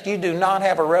missed. You do not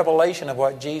have a revelation of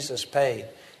what Jesus paid.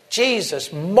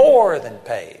 Jesus more than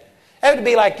paid. That would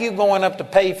be like you going up to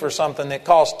pay for something that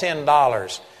costs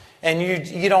 $10. And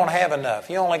you don't have enough.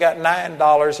 You only got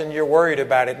 $9 and you're worried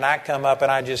about it. And I come up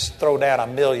and I just throw down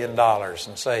 $1 million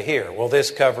and say, "Here, will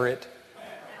this cover it?"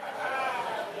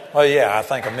 Well, yeah, I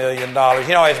think $1 million.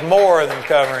 You know, it's more than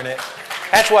covering it.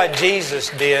 That's what Jesus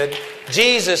did.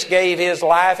 Jesus gave his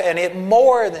life and it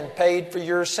more than paid for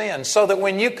your sins. So that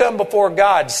when you come before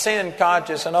God, sin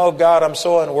conscious and, "Oh God, I'm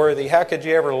so unworthy. How could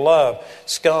you ever love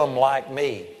scum like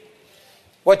me?"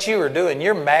 What you are doing,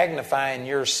 you're magnifying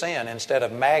your sin instead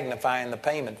of magnifying the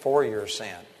payment for your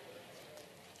sin.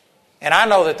 And I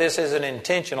know that this isn't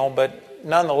intentional, but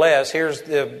nonetheless, here's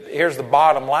the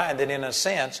bottom line, that in a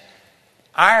sense,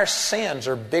 our sins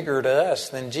are bigger to us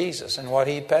than Jesus and what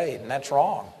he paid, and that's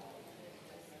wrong.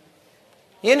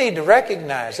 You need to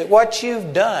recognize that what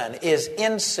you've done is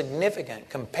insignificant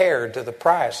compared to the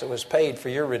price that was paid for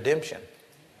your redemption.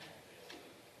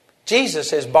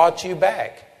 Jesus has bought you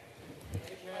back.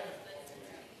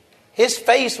 His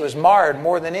face was marred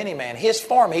more than any man. His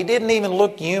form, he didn't even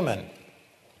look human.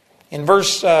 In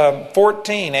verse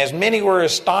 14, "As many were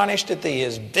astonished at thee,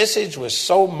 his visage was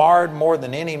so marred more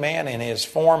than any man, and his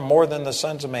form more than the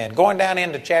sons of man." Going down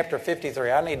into chapter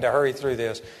 53, I need to hurry through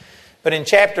this. But in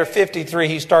chapter 53,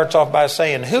 he starts off by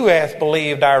saying, "Who hath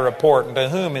believed our report, and to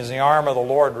whom is the arm of the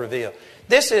Lord revealed?"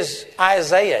 This is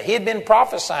Isaiah. He had been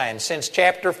prophesying since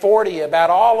chapter 40 about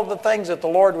all of the things that the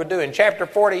Lord would do. In chapter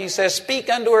 40, he says, "Speak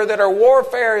unto her that her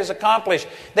warfare is accomplished,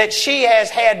 that she has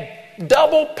had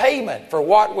double payment for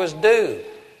what was due."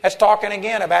 That's talking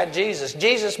again about Jesus.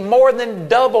 Jesus more than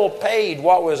double paid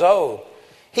what was owed.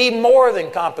 He more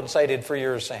than compensated for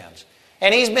your sins.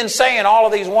 And He's been saying all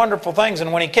of these wonderful things.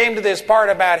 And when He came to this part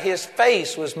about His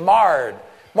face was marred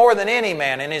more than any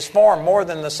man, and His form more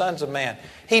than the sons of man,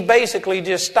 He basically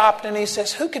just stopped and He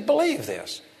says, who could believe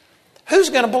this? Who's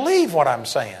going to believe what I'm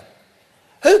saying?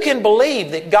 Who can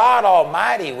believe that God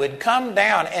Almighty would come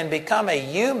down and become a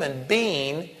human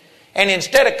being, and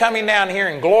instead of coming down here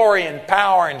in glory and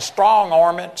power and strong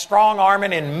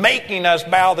arming and making us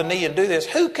bow the knee and do this,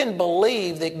 who can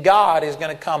believe that God is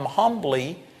going to come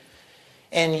humbly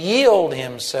and yield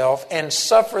Himself and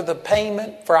suffer the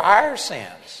payment for our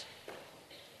sins?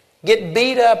 Get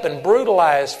beat up and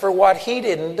brutalized for what He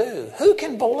didn't do. Who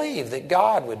can believe that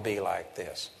God would be like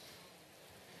this?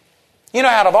 You know,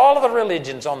 out of all of the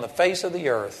religions on the face of the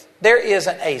earth, there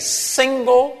isn't a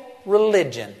single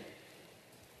religion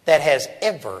that has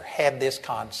ever had this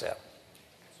concept.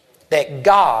 That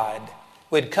God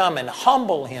would come and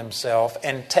humble Himself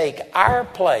and take our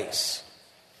place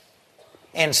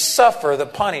and suffer the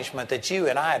punishment that you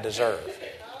and I deserve.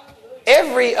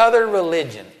 Every other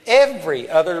religion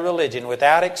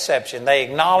without exception, they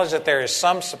acknowledge that there is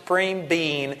some supreme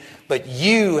being, but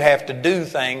you have to do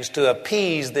things to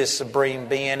appease this supreme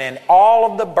being, and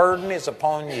all of the burden is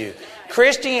upon you.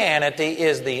 Christianity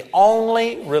is the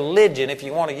only religion, if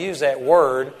you want to use that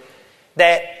word,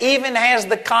 that even has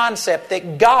the concept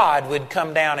that God would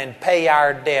come down and pay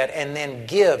our debt and then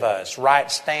give us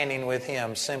right standing with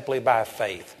Him simply by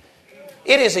faith.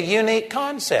 It is a unique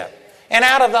concept. And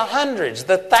out of the hundreds,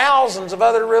 the thousands of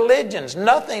other religions,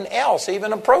 nothing else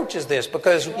even approaches this.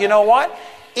 Because you know what?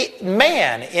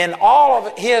 Man, in all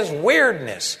of his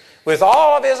weirdness, with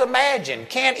all of his imagine,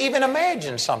 can't even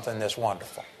imagine something this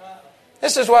wonderful.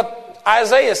 This is what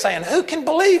Isaiah is saying. Who can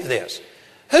believe this?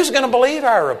 Who's going to believe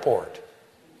our report?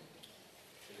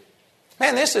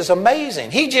 Man, this is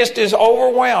amazing. He just is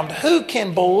overwhelmed. Who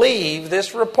can believe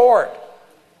this report?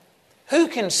 Who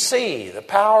can see the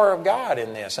power of God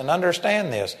in this and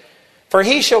understand this? For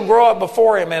He shall grow up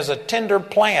before Him as a tender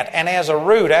plant and as a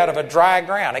root out of a dry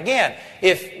ground. Again,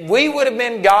 if we would have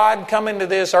been God coming to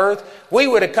this earth, we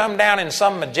would have come down in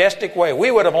some majestic way.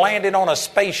 We would have landed on a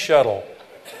space shuttle.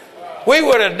 We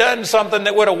would have done something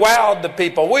that would have wowed the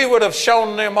people. We would have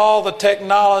shown them all the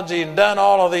technology and done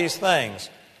all of these things.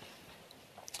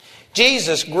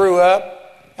 Jesus grew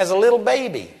up as a little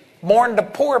baby, born to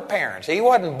poor parents. He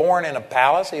wasn't born in a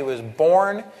palace. He was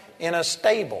born in a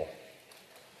stable.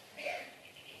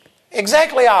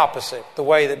 Exactly opposite the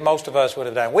way that most of us would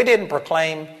have done.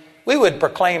 We would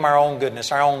proclaim our own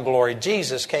goodness, our own glory.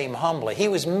 Jesus came humbly. He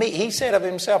was meek. He said of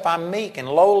Himself, I'm meek and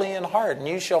lowly in heart, and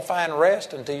you shall find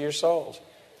rest unto your souls.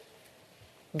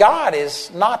 God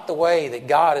is not the way that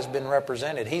God has been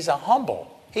represented. He's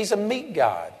He's a meek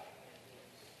God.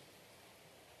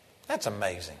 That's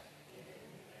amazing.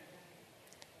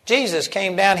 Jesus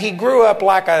came down. He grew up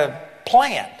like a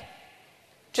plant,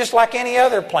 just like any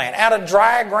other plant, out of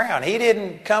dry ground. He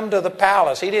didn't come to the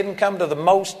palace. He didn't come to the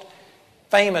most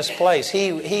famous place.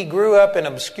 He grew up in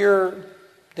obscure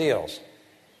deals,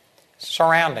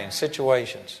 surroundings,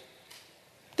 situations.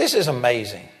 This is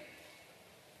amazing.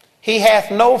 He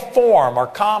hath no form or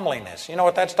comeliness. You know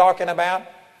what that's talking about?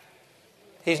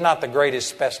 He's not the greatest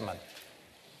specimen.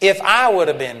 If I would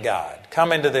have been God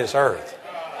coming to this earth,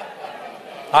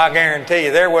 I guarantee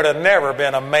you there would have never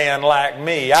been a man like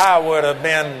me. I would have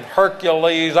been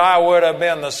Hercules. I would have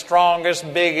been the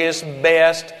strongest, biggest,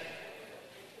 best.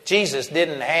 Jesus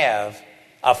didn't have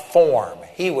a form.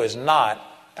 He was not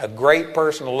a great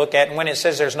person to look at. And when it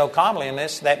says there's no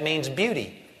comeliness, that means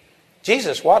beauty.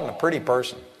 Jesus wasn't a pretty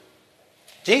person.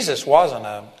 Jesus wasn't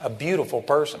a beautiful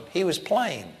person. He was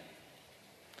plain.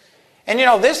 And you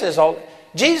know,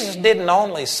 Jesus didn't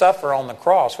only suffer on the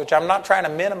cross, which I'm not trying to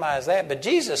minimize that, but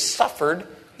Jesus suffered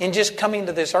in just coming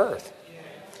to this earth,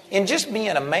 in just being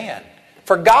a man.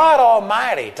 For God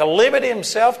Almighty to limit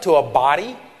Himself to a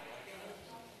body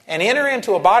and enter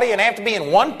into a body and have to be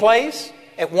in one place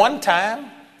at one time,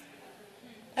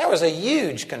 that was a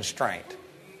huge constraint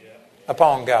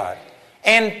upon God.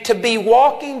 And to be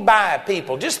walking by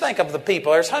people, just think of the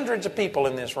people. There's hundreds of people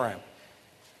in this room.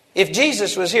 If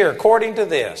Jesus was here, according to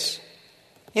this,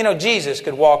 you know, Jesus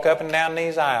could walk up and down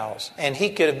these aisles and He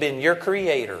could have been your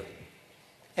creator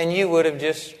and you would have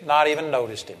just not even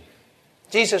noticed Him.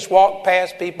 Jesus walked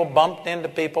past people, bumped into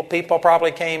people. People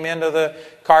probably came into the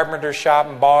carpenter shop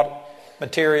and bought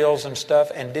materials and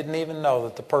stuff and didn't even know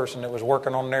that the person that was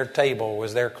working on their table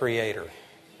was their creator.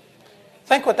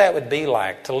 Think what that would be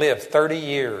like to live 30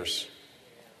 years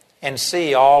and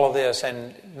see all of this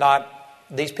and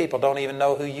these people don't even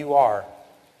know who you are.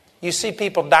 You see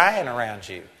people dying around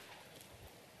you.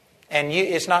 And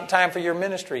it's not time for your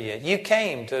ministry yet. You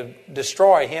came to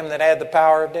destroy him that had the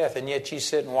power of death, and yet you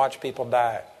sit and watch people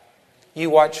die. You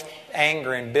watch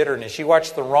anger and bitterness. You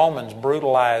watch the Romans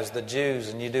brutalize the Jews,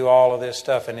 and you do all of this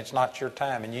stuff, and it's not your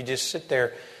time. And you just sit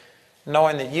there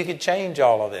knowing that you could change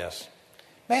all of this.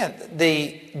 Man,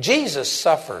 Jesus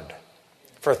suffered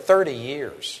for 30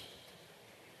 years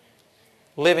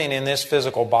living in this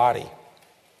physical body.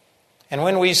 And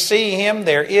when we see him,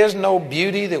 there is no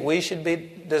beauty that we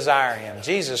should desire him.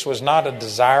 Jesus was not a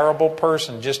desirable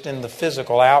person just in the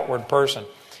physical, outward person.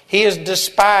 He is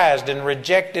despised and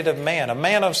rejected of men, a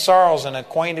man of sorrows and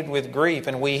acquainted with grief,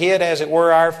 and we hid, as it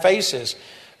were, our faces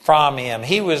from him.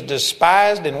 He was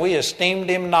despised, and we esteemed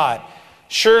him not.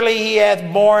 Surely he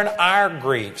hath borne our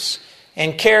griefs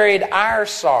and carried our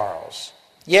sorrows.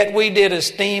 Yet we did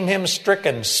esteem him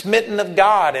stricken, smitten of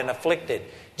God, and afflicted.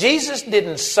 Jesus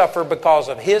didn't suffer because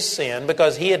of his sin,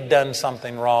 because he had done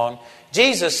something wrong.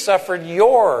 Jesus suffered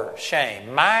your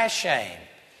shame, my shame.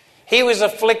 He was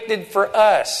afflicted for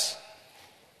us.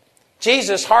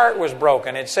 Jesus' heart was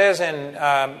broken. It says in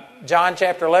John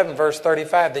chapter 11, verse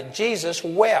 35, that Jesus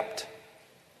wept.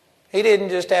 He didn't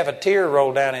just have a tear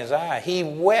roll down his eye. He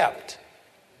wept.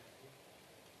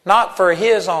 Not for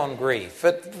his own grief,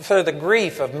 but for the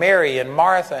grief of Mary and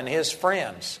Martha and his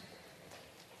friends.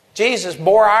 Jesus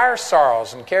bore our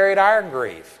sorrows and carried our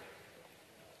grief.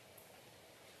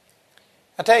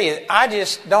 I tell you, I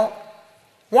just don't...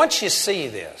 Once you see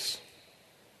this,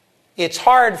 it's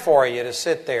hard for you to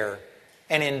sit there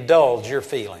and indulge your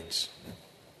feelings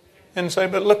and say,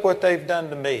 but look what they've done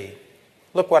to me.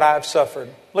 Look what I've suffered.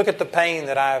 Look at the pain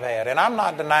that I've had. And I'm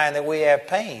not denying that we have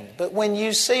pain. But when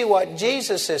you see what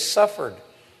Jesus has suffered,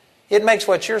 it makes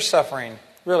what you're suffering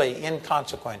really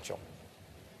inconsequential.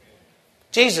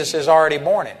 Jesus has already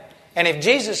borne it. And if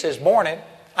Jesus has borne it,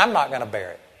 I'm not going to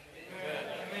bear it.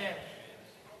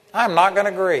 I'm not going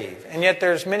to grieve. And yet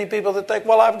there's many people that think,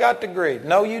 well, I've got to grieve.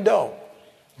 No, you don't.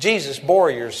 Jesus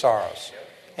bore your sorrows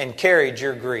and carried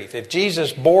your grief. If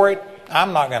Jesus bore it,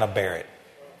 I'm not going to bear it.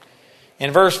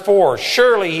 In verse 4,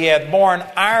 surely he hath borne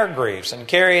our griefs and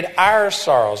carried our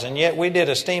sorrows, and yet we did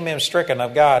esteem him stricken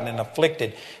of God and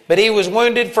afflicted. But he was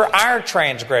wounded for our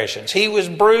transgressions. He was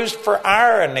bruised for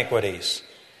our iniquities.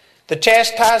 The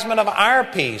chastisement of our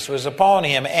peace was upon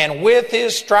him, and with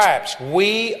his stripes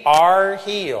we are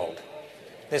healed.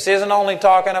 This isn't only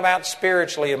talking about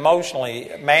spiritually, emotionally.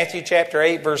 Matthew chapter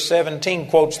 8, verse 17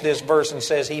 quotes this verse and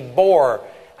says, he bore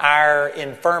our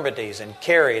infirmities and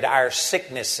carried our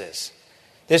sicknesses.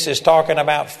 This is talking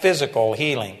about physical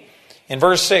healing. In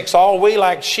verse 6, all we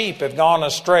like sheep have gone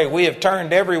astray. We have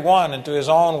turned every one into his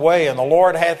own way, and the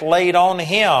Lord hath laid on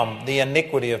him the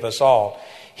iniquity of us all.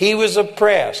 He was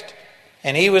oppressed,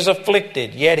 and he was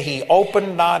afflicted, yet he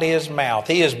opened not his mouth.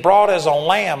 He is brought as a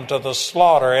lamb to the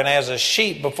slaughter, and as a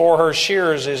sheep before her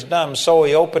shearers is dumb, so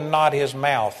he opened not his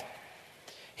mouth.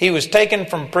 He was taken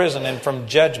from prison and from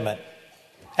judgment.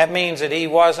 That means that he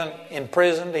wasn't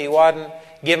imprisoned, he wasn't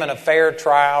given a fair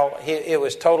trial. It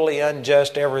was totally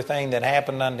unjust, everything that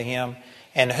happened unto him.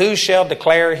 And who shall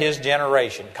declare his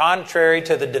generation? Contrary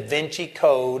to the Da Vinci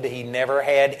Code, he never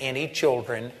had any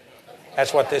children.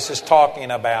 That's what this is talking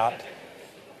about.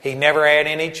 He never had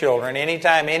any children.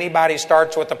 Anytime anybody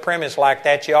starts with a premise like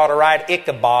that, you ought to write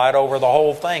Ichabod over the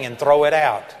whole thing and throw it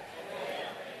out.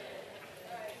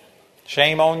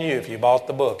 Shame on you if you bought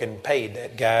the book and paid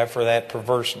that guy for that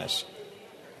perverseness.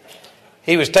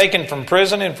 He was taken from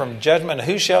prison and from judgment.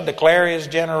 Who shall declare his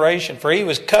generation? For he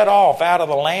was cut off out of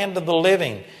the land of the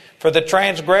living. For the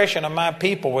transgression of my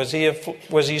people was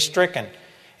he stricken.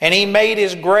 And he made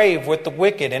his grave with the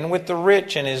wicked and with the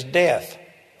rich in his death.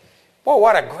 Well,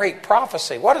 what a great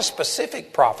prophecy. What a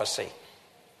specific prophecy.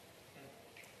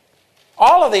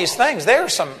 All of these things, there are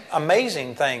some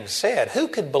amazing things said. Who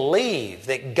could believe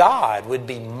that God would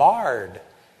be marred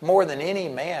more than any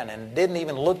man and didn't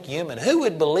even look human? Who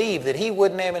would believe that he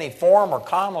wouldn't have any form or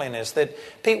comeliness, that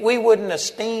we wouldn't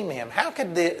esteem him? How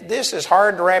could this is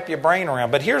hard to wrap your brain around.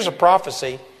 But here's a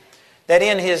prophecy that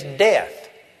in his death,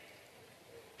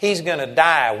 he's going to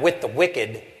die with the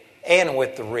wicked and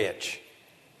with the rich.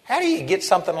 How do you get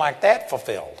something like that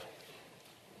fulfilled?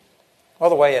 Well,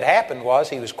 the way it happened was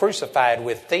he was crucified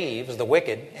with thieves, the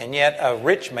wicked, and yet a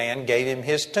rich man gave him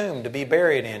his tomb to be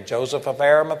buried in, Joseph of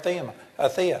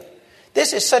Arimathea.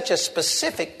 This is such a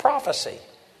specific prophecy.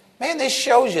 Man, this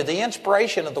shows you the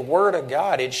inspiration of the Word of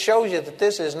God. It shows you that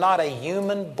this is not a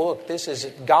human book. This is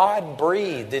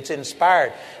God-breathed. It's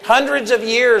inspired. Hundreds of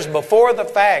years before the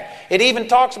fact. It even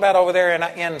talks about over there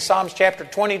in Psalms chapter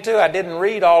 22. I didn't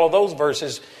read all of those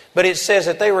verses, but it says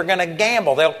that they were going to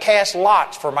gamble. They'll cast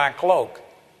lots for my cloak.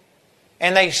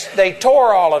 And they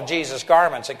tore all of Jesus'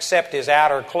 garments except his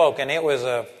outer cloak. And it was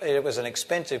an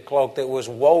expensive cloak that was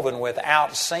woven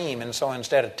without seam. And so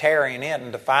instead of tearing it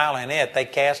and defiling it, they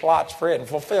cast lots for it and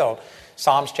fulfilled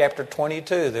Psalms chapter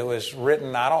 22 that was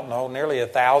written, I don't know, nearly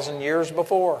 1,000 years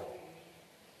before.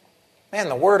 Man,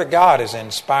 the Word of God is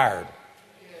inspired.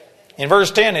 In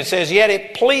verse 10 it says, "Yet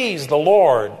it pleased the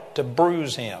Lord to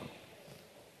bruise him."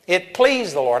 It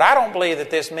pleased the Lord. I don't believe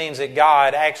that this means that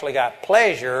God actually got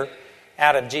pleasure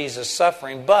out of Jesus'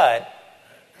 suffering, but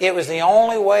it was the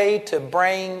only way to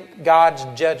bring God's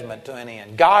judgment to an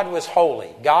end. God was holy.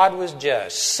 God was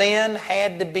just. Sin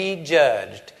had to be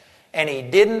judged, and He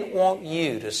didn't want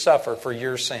you to suffer for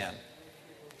your sin.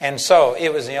 And so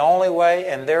it was the only way,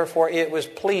 and therefore it was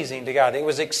pleasing to God. It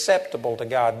was acceptable to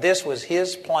God. This was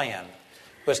His plan,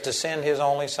 was to send His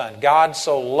only Son. God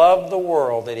so loved the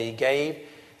world that He gave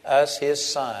us His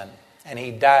Son, and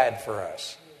He died for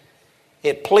us.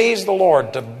 It pleased the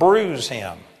Lord to bruise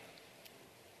him.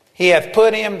 He hath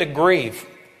put him to grief.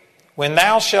 When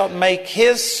thou shalt make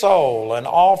his soul an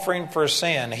offering for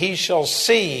sin, he shall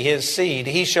see his seed.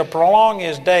 He shall prolong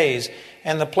his days,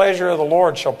 and the pleasure of the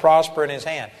Lord shall prosper in his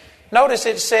hand. Notice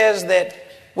it says that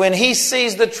when he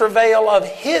sees the travail of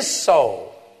his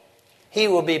soul, he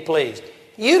will be pleased.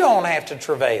 You don't have to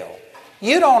travail.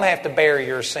 You don't have to bear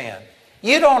your sin.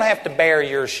 You don't have to bear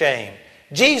your shame.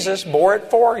 Jesus bore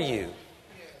it for you.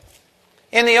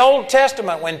 In the Old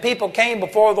Testament, when people came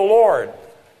before the Lord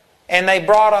and they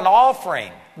brought an offering,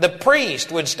 the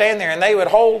priest would stand there and they would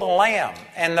hold a lamb,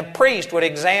 and the priest would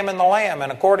examine the lamb,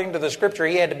 and according to the Scripture,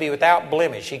 he had to be without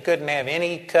blemish. He couldn't have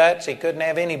any cuts, he couldn't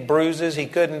have any bruises, he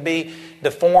couldn't be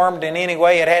deformed in any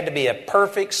way. It had to be a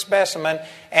perfect specimen.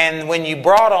 And when you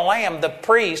brought a lamb, the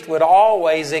priest would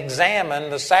always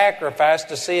examine the sacrifice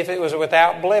to see if it was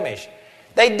without blemish.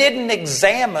 They didn't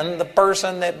examine the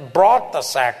person that brought the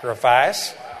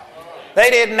sacrifice. They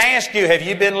didn't ask you, have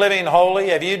you been living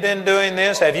holy? Have you been doing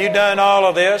this? Have you done all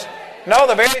of this? No,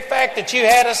 the very fact that you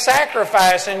had a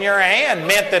sacrifice in your hand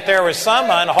meant that there was some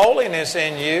unholiness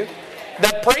in you.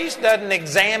 The priest doesn't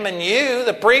examine you.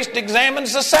 The priest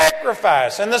examines the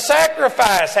sacrifice. And the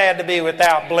sacrifice had to be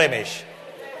without blemish.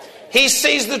 He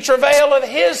sees the travail of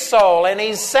his soul, and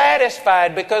he's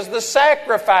satisfied because the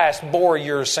sacrifice bore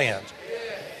your sins.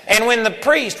 And when the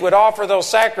priest would offer those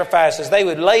sacrifices, they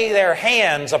would lay their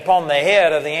hands upon the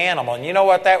head of the animal. And you know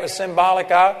what that was symbolic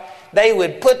of? They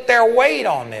would put their weight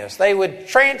on this. They would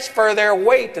transfer their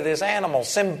weight to this animal,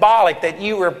 symbolic that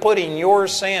you were putting your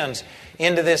sins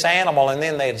into this animal, and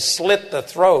then they'd slit the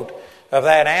throat of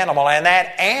that animal, and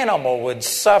that animal would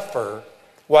suffer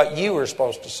what you were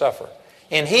supposed to suffer.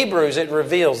 In Hebrews, it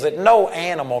reveals that no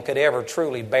animal could ever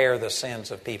truly bear the sins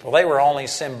of people. They were only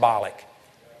symbolic.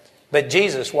 But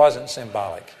Jesus wasn't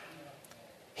symbolic.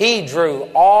 He drew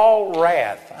all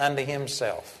wrath unto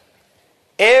himself.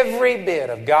 Every bit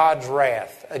of God's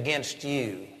wrath against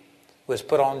you was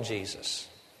put on Jesus.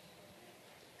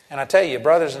 And I tell you,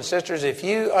 brothers and sisters, if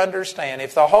you understand,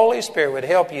 if the Holy Spirit would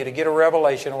help you to get a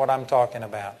revelation of what I'm talking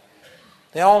about,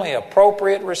 the only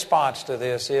appropriate response to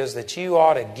this is that you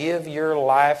ought to give your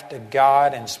life to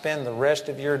God and spend the rest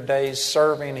of your days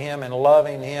serving Him and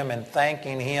loving Him and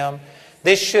thanking Him.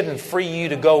 This shouldn't free you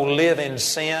to go live in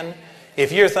sin.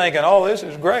 If you're thinking, oh, this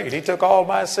is great, He took all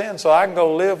my sins so I can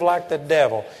go live like the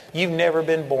devil, you've never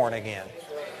been born again.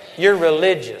 You're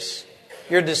religious.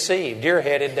 You're deceived. You're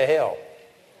headed to hell.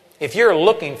 If you're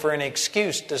looking for an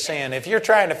excuse to sin, if you're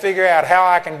trying to figure out how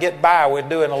I can get by with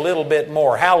doing a little bit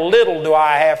more, how little do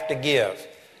I have to give,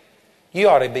 you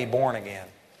ought to be born again.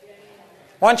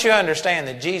 Once you understand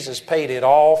that Jesus paid it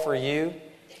all for you,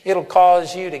 it'll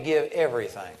cause you to give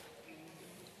everything.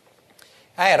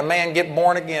 I had a man get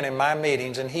born again in my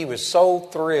meetings, and he was so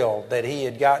thrilled that he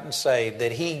had gotten saved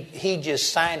that he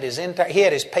just signed his entire... He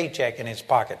had his paycheck in his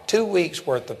pocket, 2 weeks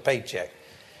worth of paycheck,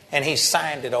 and he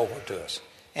signed it over to us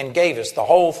and gave us the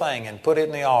whole thing and put it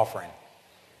in the offering.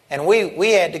 And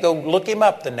we had to go look him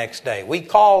up the next day. We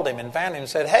called him and found him and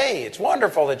said, hey, it's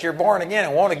wonderful that you're born again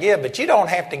and want to give, but you don't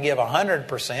have to give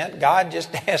 100%. God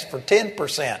just asked for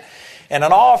 10%. And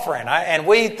an offering. And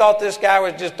we thought this guy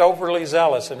was just overly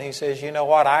zealous. And he says, you know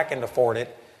what, I can afford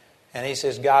it. And he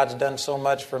says, God's done so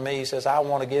much for me. He says, I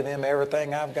want to give Him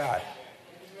everything I've got.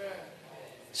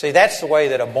 See, that's the way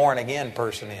that a born again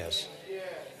person is.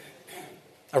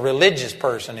 A religious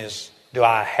person is Do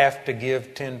I have to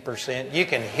give 10%? You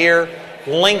can hear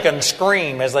Lincoln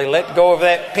scream as they let go of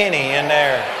that penny in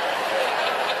there.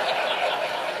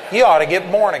 You ought to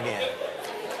get born again.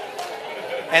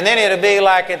 And then it'll be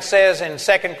like it says in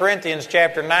 2 Corinthians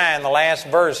chapter 9, the last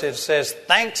verse, it says,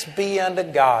 "Thanks be unto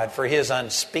God for His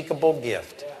unspeakable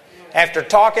gift." After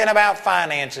talking about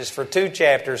finances for 2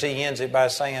 chapters, he ends it by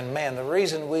saying, man, the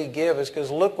reason we give is because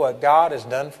look what God has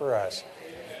done for us.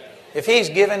 If He's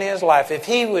given His life, if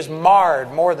He was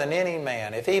marred more than any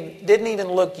man, if He didn't even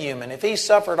look human, if He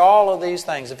suffered all of these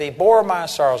things, if He bore my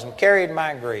sorrows and carried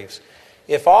my griefs,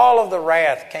 if all of the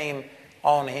wrath came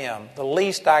on Him, the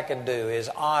least I could do is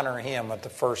honor Him with the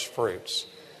first fruits.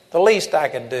 The least I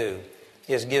could do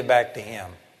is give back to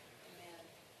Him.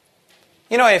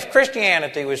 You know, if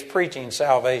Christianity was preaching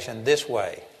salvation this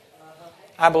way,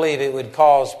 I believe it would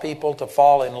cause people to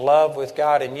fall in love with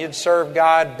God, and you'd serve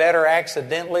God better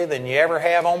accidentally than you ever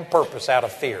have on purpose out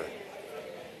of fear.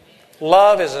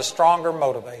 Love is a stronger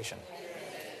motivation.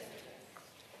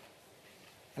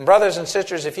 And brothers and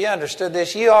sisters, if you understood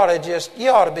this, you ought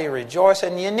to be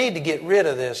rejoicing. You need to get rid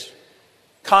of this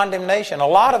condemnation. A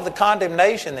lot of the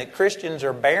condemnation that Christians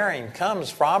are bearing comes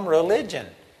from religion.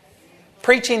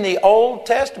 Preaching the Old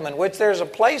Testament, which there's a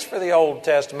place for the Old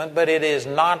Testament, but it is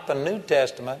not the New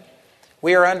Testament.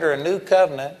 We are under a new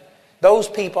covenant. Those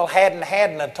people hadn't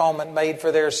had an atonement made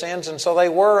for their sins, and so they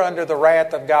were under the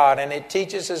wrath of God. And it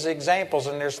teaches us examples,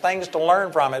 and there's things to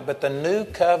learn from it. But the new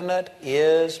covenant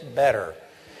is better.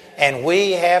 And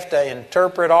we have to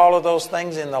interpret all of those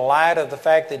things in the light of the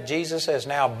fact that Jesus has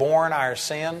now borne our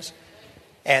sins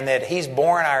and that He's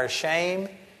borne our shame.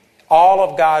 All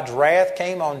of God's wrath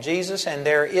came on Jesus, and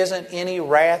there isn't any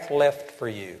wrath left for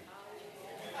you.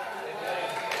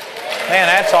 Man,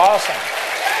 that's awesome.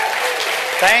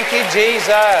 Thank you,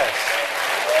 Jesus.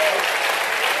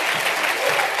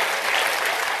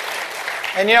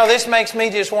 And you know, this makes me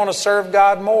just want to serve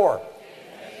God more.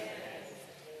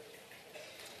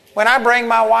 When I bring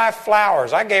my wife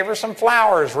flowers, I gave her some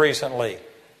flowers recently.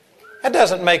 That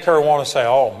doesn't make her want to say,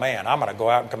 oh man, I'm going to go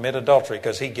out and commit adultery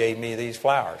because he gave me these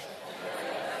flowers.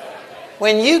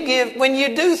 When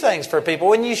you do things for people,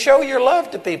 when you show your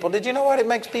love to people, did you know what? It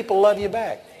makes people love you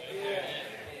back.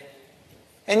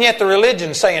 And yet the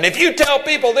religion's saying, if you tell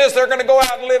people this, they're going to go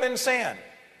out and live in sin.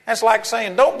 That's like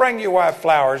saying, don't bring your wife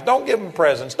flowers, don't give them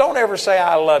presents, don't ever say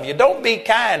I love you, don't be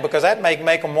kind, because that may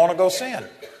make them want to go sin.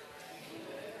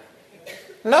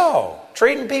 No,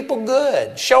 treating people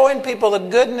good, showing people the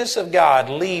goodness of God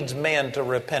leads men to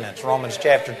repentance. Romans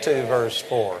chapter 2, verse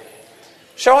 4.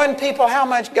 Showing people how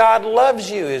much God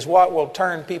loves you is what will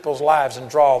turn people's lives and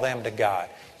draw them to God.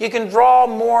 You can draw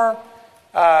more,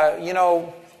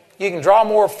 you can draw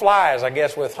more flies, I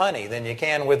guess, with honey than you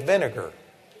can with vinegar.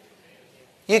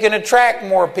 You can attract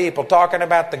more people talking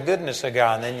about the goodness of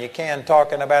God than you can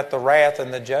talking about the wrath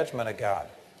and the judgment of God.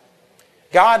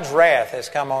 God's wrath has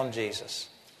come on Jesus.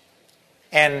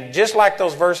 And just like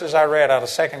those verses I read out of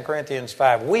 2 Corinthians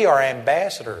 5, we are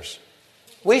ambassadors.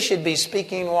 We should be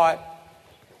speaking what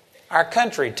our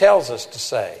country tells us to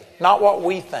say, not what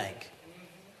we think.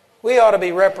 We ought to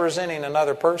be representing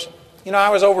another person. You know, I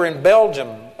was over in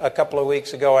Belgium a couple of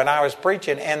weeks ago and I was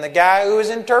preaching, and the guy who was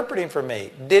interpreting for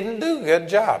me didn't do a good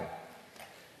job.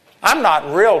 I'm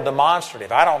not real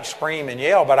demonstrative. I don't scream and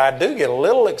yell, but I do get a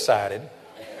little excited.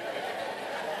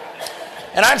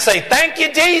 And I'd say, thank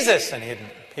you, Jesus. And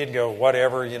he'd go,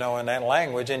 whatever, in that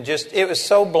language. And it was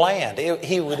so bland.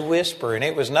 He would whisper, and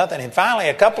it was nothing. And finally,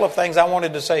 a couple of things I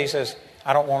wanted to say, he says,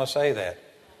 I don't want to say that.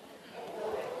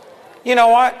 You know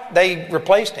what? They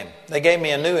replaced him. They gave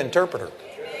me a new interpreter.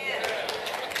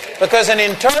 Because an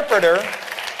interpreter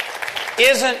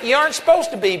you aren't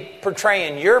supposed to be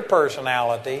portraying your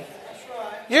personality.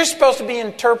 You're supposed to be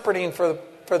interpreting for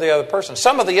the other person.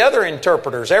 Some of the other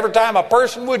interpreters, every time a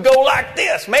person would go like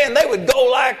this, man, they would go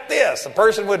like this. The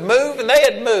person would move and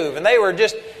they'd move, and they were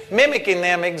just mimicking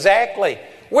them exactly.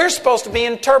 We're supposed to be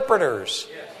interpreters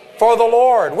for the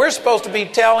Lord. We're supposed to be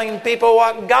telling people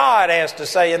what God has to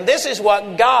say, and this is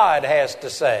what God has to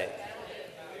say.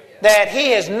 That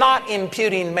He is not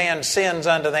imputing man's sins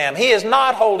unto them. He is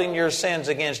not holding your sins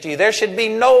against you. There should be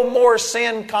no more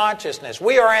sin consciousness.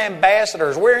 We are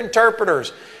ambassadors. We're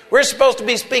interpreters. We're supposed to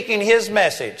be speaking His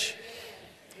message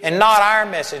and not our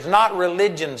message, not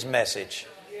religion's message.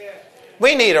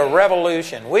 We need a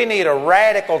revolution. We need a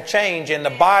radical change in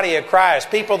the body of Christ.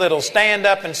 People that will stand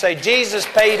up and say, Jesus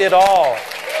paid it all.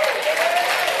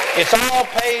 It's all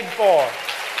paid for.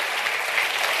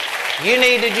 You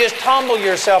need to just humble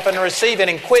yourself and receive it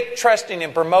and quit trusting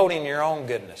and promoting your own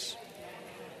goodness.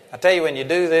 I tell you, when you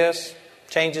do this,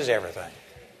 it changes everything.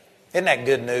 Isn't that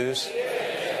good news?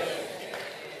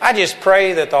 I just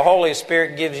pray that the Holy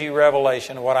Spirit gives you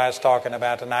revelation of what I was talking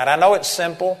about tonight. I know it's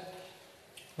simple,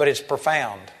 but it's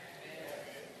profound.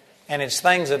 And it's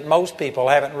things that most people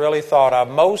haven't really thought of.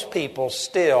 Most people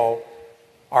still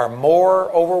are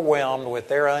more overwhelmed with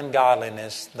their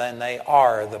ungodliness than they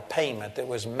are the payment that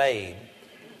was made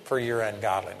for your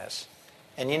ungodliness.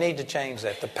 And you need to change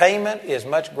that. The payment is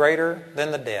much greater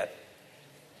than the debt.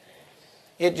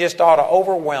 It just ought to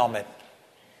overwhelm it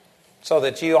so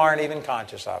that you aren't even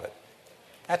conscious of it.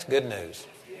 That's good news.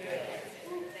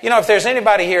 You know, if there's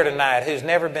anybody here tonight who's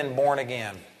never been born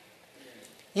again,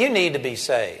 you need to be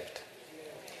saved.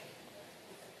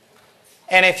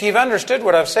 And if you've understood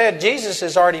what I've said, Jesus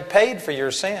has already paid for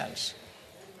your sins.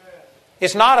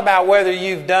 It's not about whether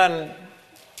you've done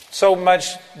so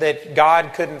much that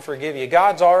God couldn't forgive you.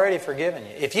 God's already forgiven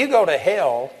you. If you go to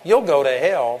hell, you'll go to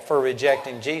hell for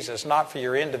rejecting Jesus, not for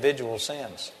your individual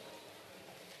sins.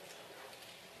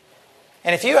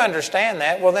 And if you understand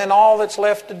that, well, then all that's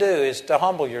left to do is to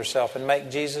humble yourself and make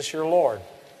Jesus your Lord.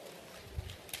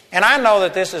 And I know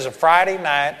that this is a Friday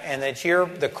night and that you're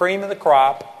the cream of the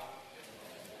crop.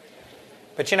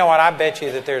 But you know what? I bet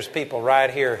you that there's people right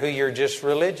here who you're just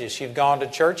religious. You've gone to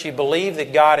church. You believe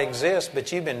that God exists,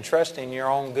 but you've been trusting your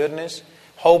own goodness,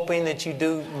 hoping that you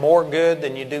do more good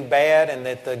than you do bad and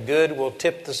that the good will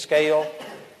tip the scale.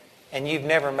 And you've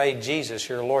never made Jesus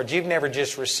your Lord. You've never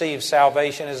just received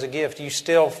salvation as a gift. You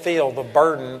still feel the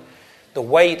burden, the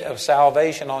weight of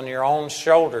salvation on your own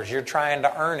shoulders. You're trying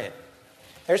to earn it.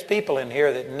 There's people in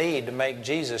here that need to make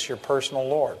Jesus your personal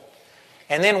Lord.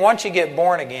 And then once you get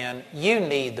born again, you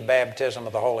need the baptism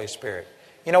of the Holy Spirit.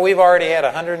 You know, we've already had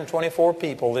 124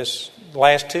 people this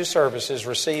last two services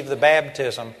receive the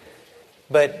baptism.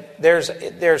 But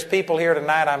there's people here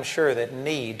tonight, I'm sure, that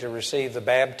need to receive the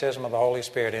baptism of the Holy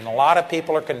Spirit. And a lot of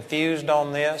people are confused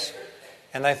on this.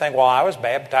 And they think, well, I was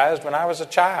baptized when I was a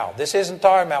child. This isn't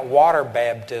talking about water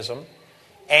baptism.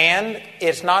 And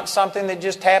it's not something that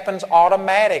just happens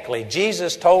automatically.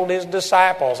 Jesus told His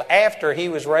disciples after He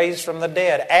was raised from the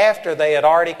dead, after they had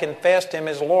already confessed Him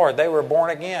as Lord, they were born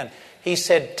again. He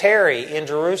said, tarry in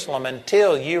Jerusalem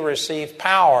until you receive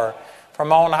power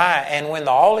from on high. And when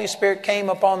the Holy Spirit came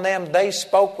upon them, they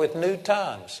spoke with new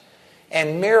tongues.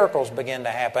 And miracles began to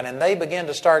happen. And they began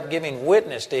to start giving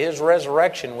witness to His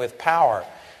resurrection with power.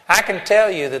 I can tell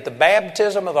you that the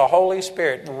baptism of the Holy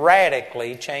Spirit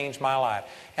radically changed my life.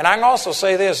 And I can also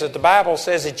say this, that the Bible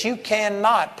says that you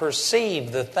cannot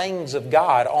perceive the things of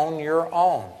God on your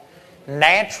own.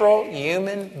 Natural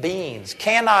human beings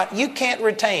you can't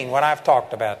retain what I've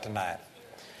talked about tonight.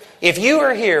 If you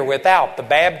are here without the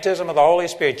baptism of the Holy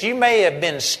Spirit, you may have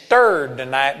been stirred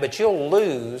tonight, but you'll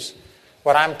lose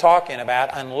what I'm talking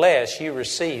about unless you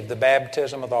receive the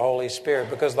baptism of the Holy Spirit,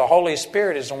 because the Holy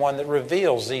Spirit is the one that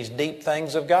reveals these deep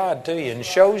things of God to you and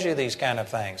shows you these kind of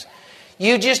things.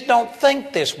 You just don't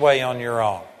think this way on your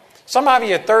own. Some of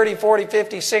you are 30, 40,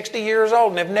 50, 60 years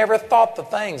old and have never thought the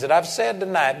things that I've said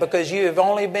tonight because you have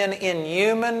only been in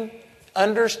human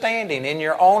understanding, in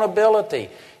your own ability.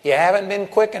 You haven't been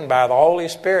quickened by the Holy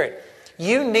Spirit.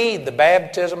 You need the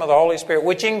baptism of the Holy Spirit,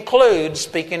 which includes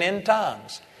speaking in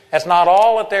tongues. That's not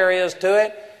all that there is to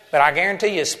it, but I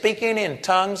guarantee you speaking in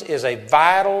tongues is a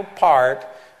vital part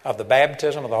of the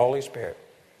baptism of the Holy Spirit.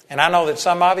 And I know that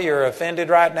some of you are offended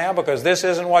right now because this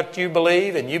isn't what you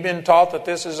believe and you've been taught that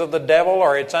this is of the devil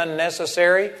or it's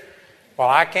unnecessary. Well,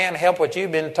 I can't help what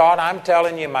you've been taught. I'm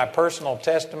telling you my personal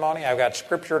testimony. I've got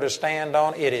Scripture to stand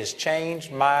on. It has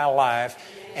changed my life.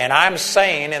 And I'm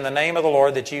saying in the name of the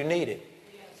Lord that you need it.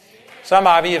 Some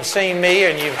of you have seen me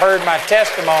and you've heard my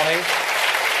testimony.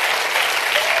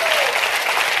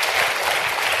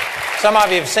 Some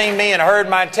of you have seen me and heard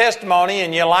my testimony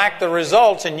and you like the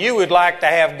results and you would like to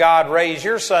have God raise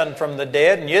your son from the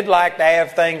dead and you'd like to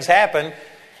have things happen.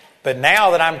 But now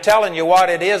that I'm telling you what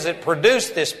it is that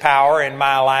produced this power in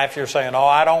my life, you're saying, oh,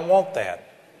 I don't want that.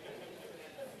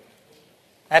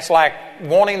 That's like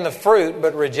wanting the fruit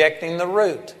but rejecting the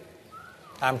root.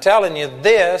 I'm telling you,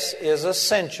 this is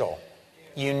essential.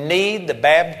 You need the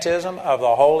baptism of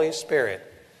the Holy Spirit.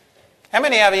 How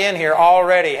many of you in here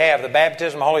already have the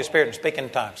baptism of the Holy Spirit and speak in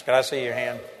tongues? Could I see your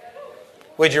hand?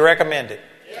 Would you recommend it?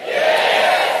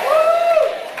 Yes.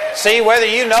 See, whether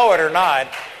you know it or not,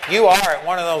 you are at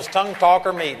one of those tongue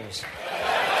talker meetings.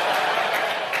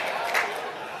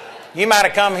 You might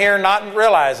have come here not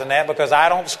realizing that because I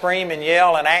don't scream and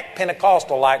yell and act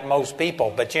Pentecostal like most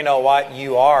people. But you know what?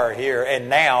 You are here. And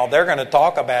now they're going to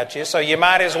talk about you. So you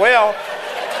might as well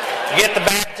get the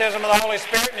baptism of the Holy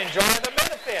Spirit and enjoy the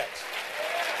benefits.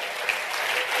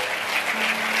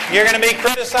 You're going to be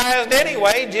criticized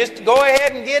anyway. Just go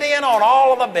ahead and get in on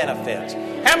all of the benefits.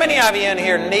 How many of you in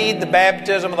here need the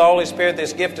baptism of the Holy Spirit,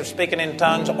 this gift of speaking in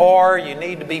tongues, or you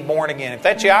need to be born again? If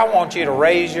that's you, I want you to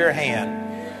raise your hand.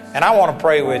 And I want to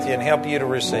pray with you and help you to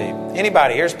receive.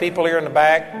 Anybody? Here's people here in the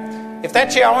back. If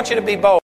that's you, I want you to be bold.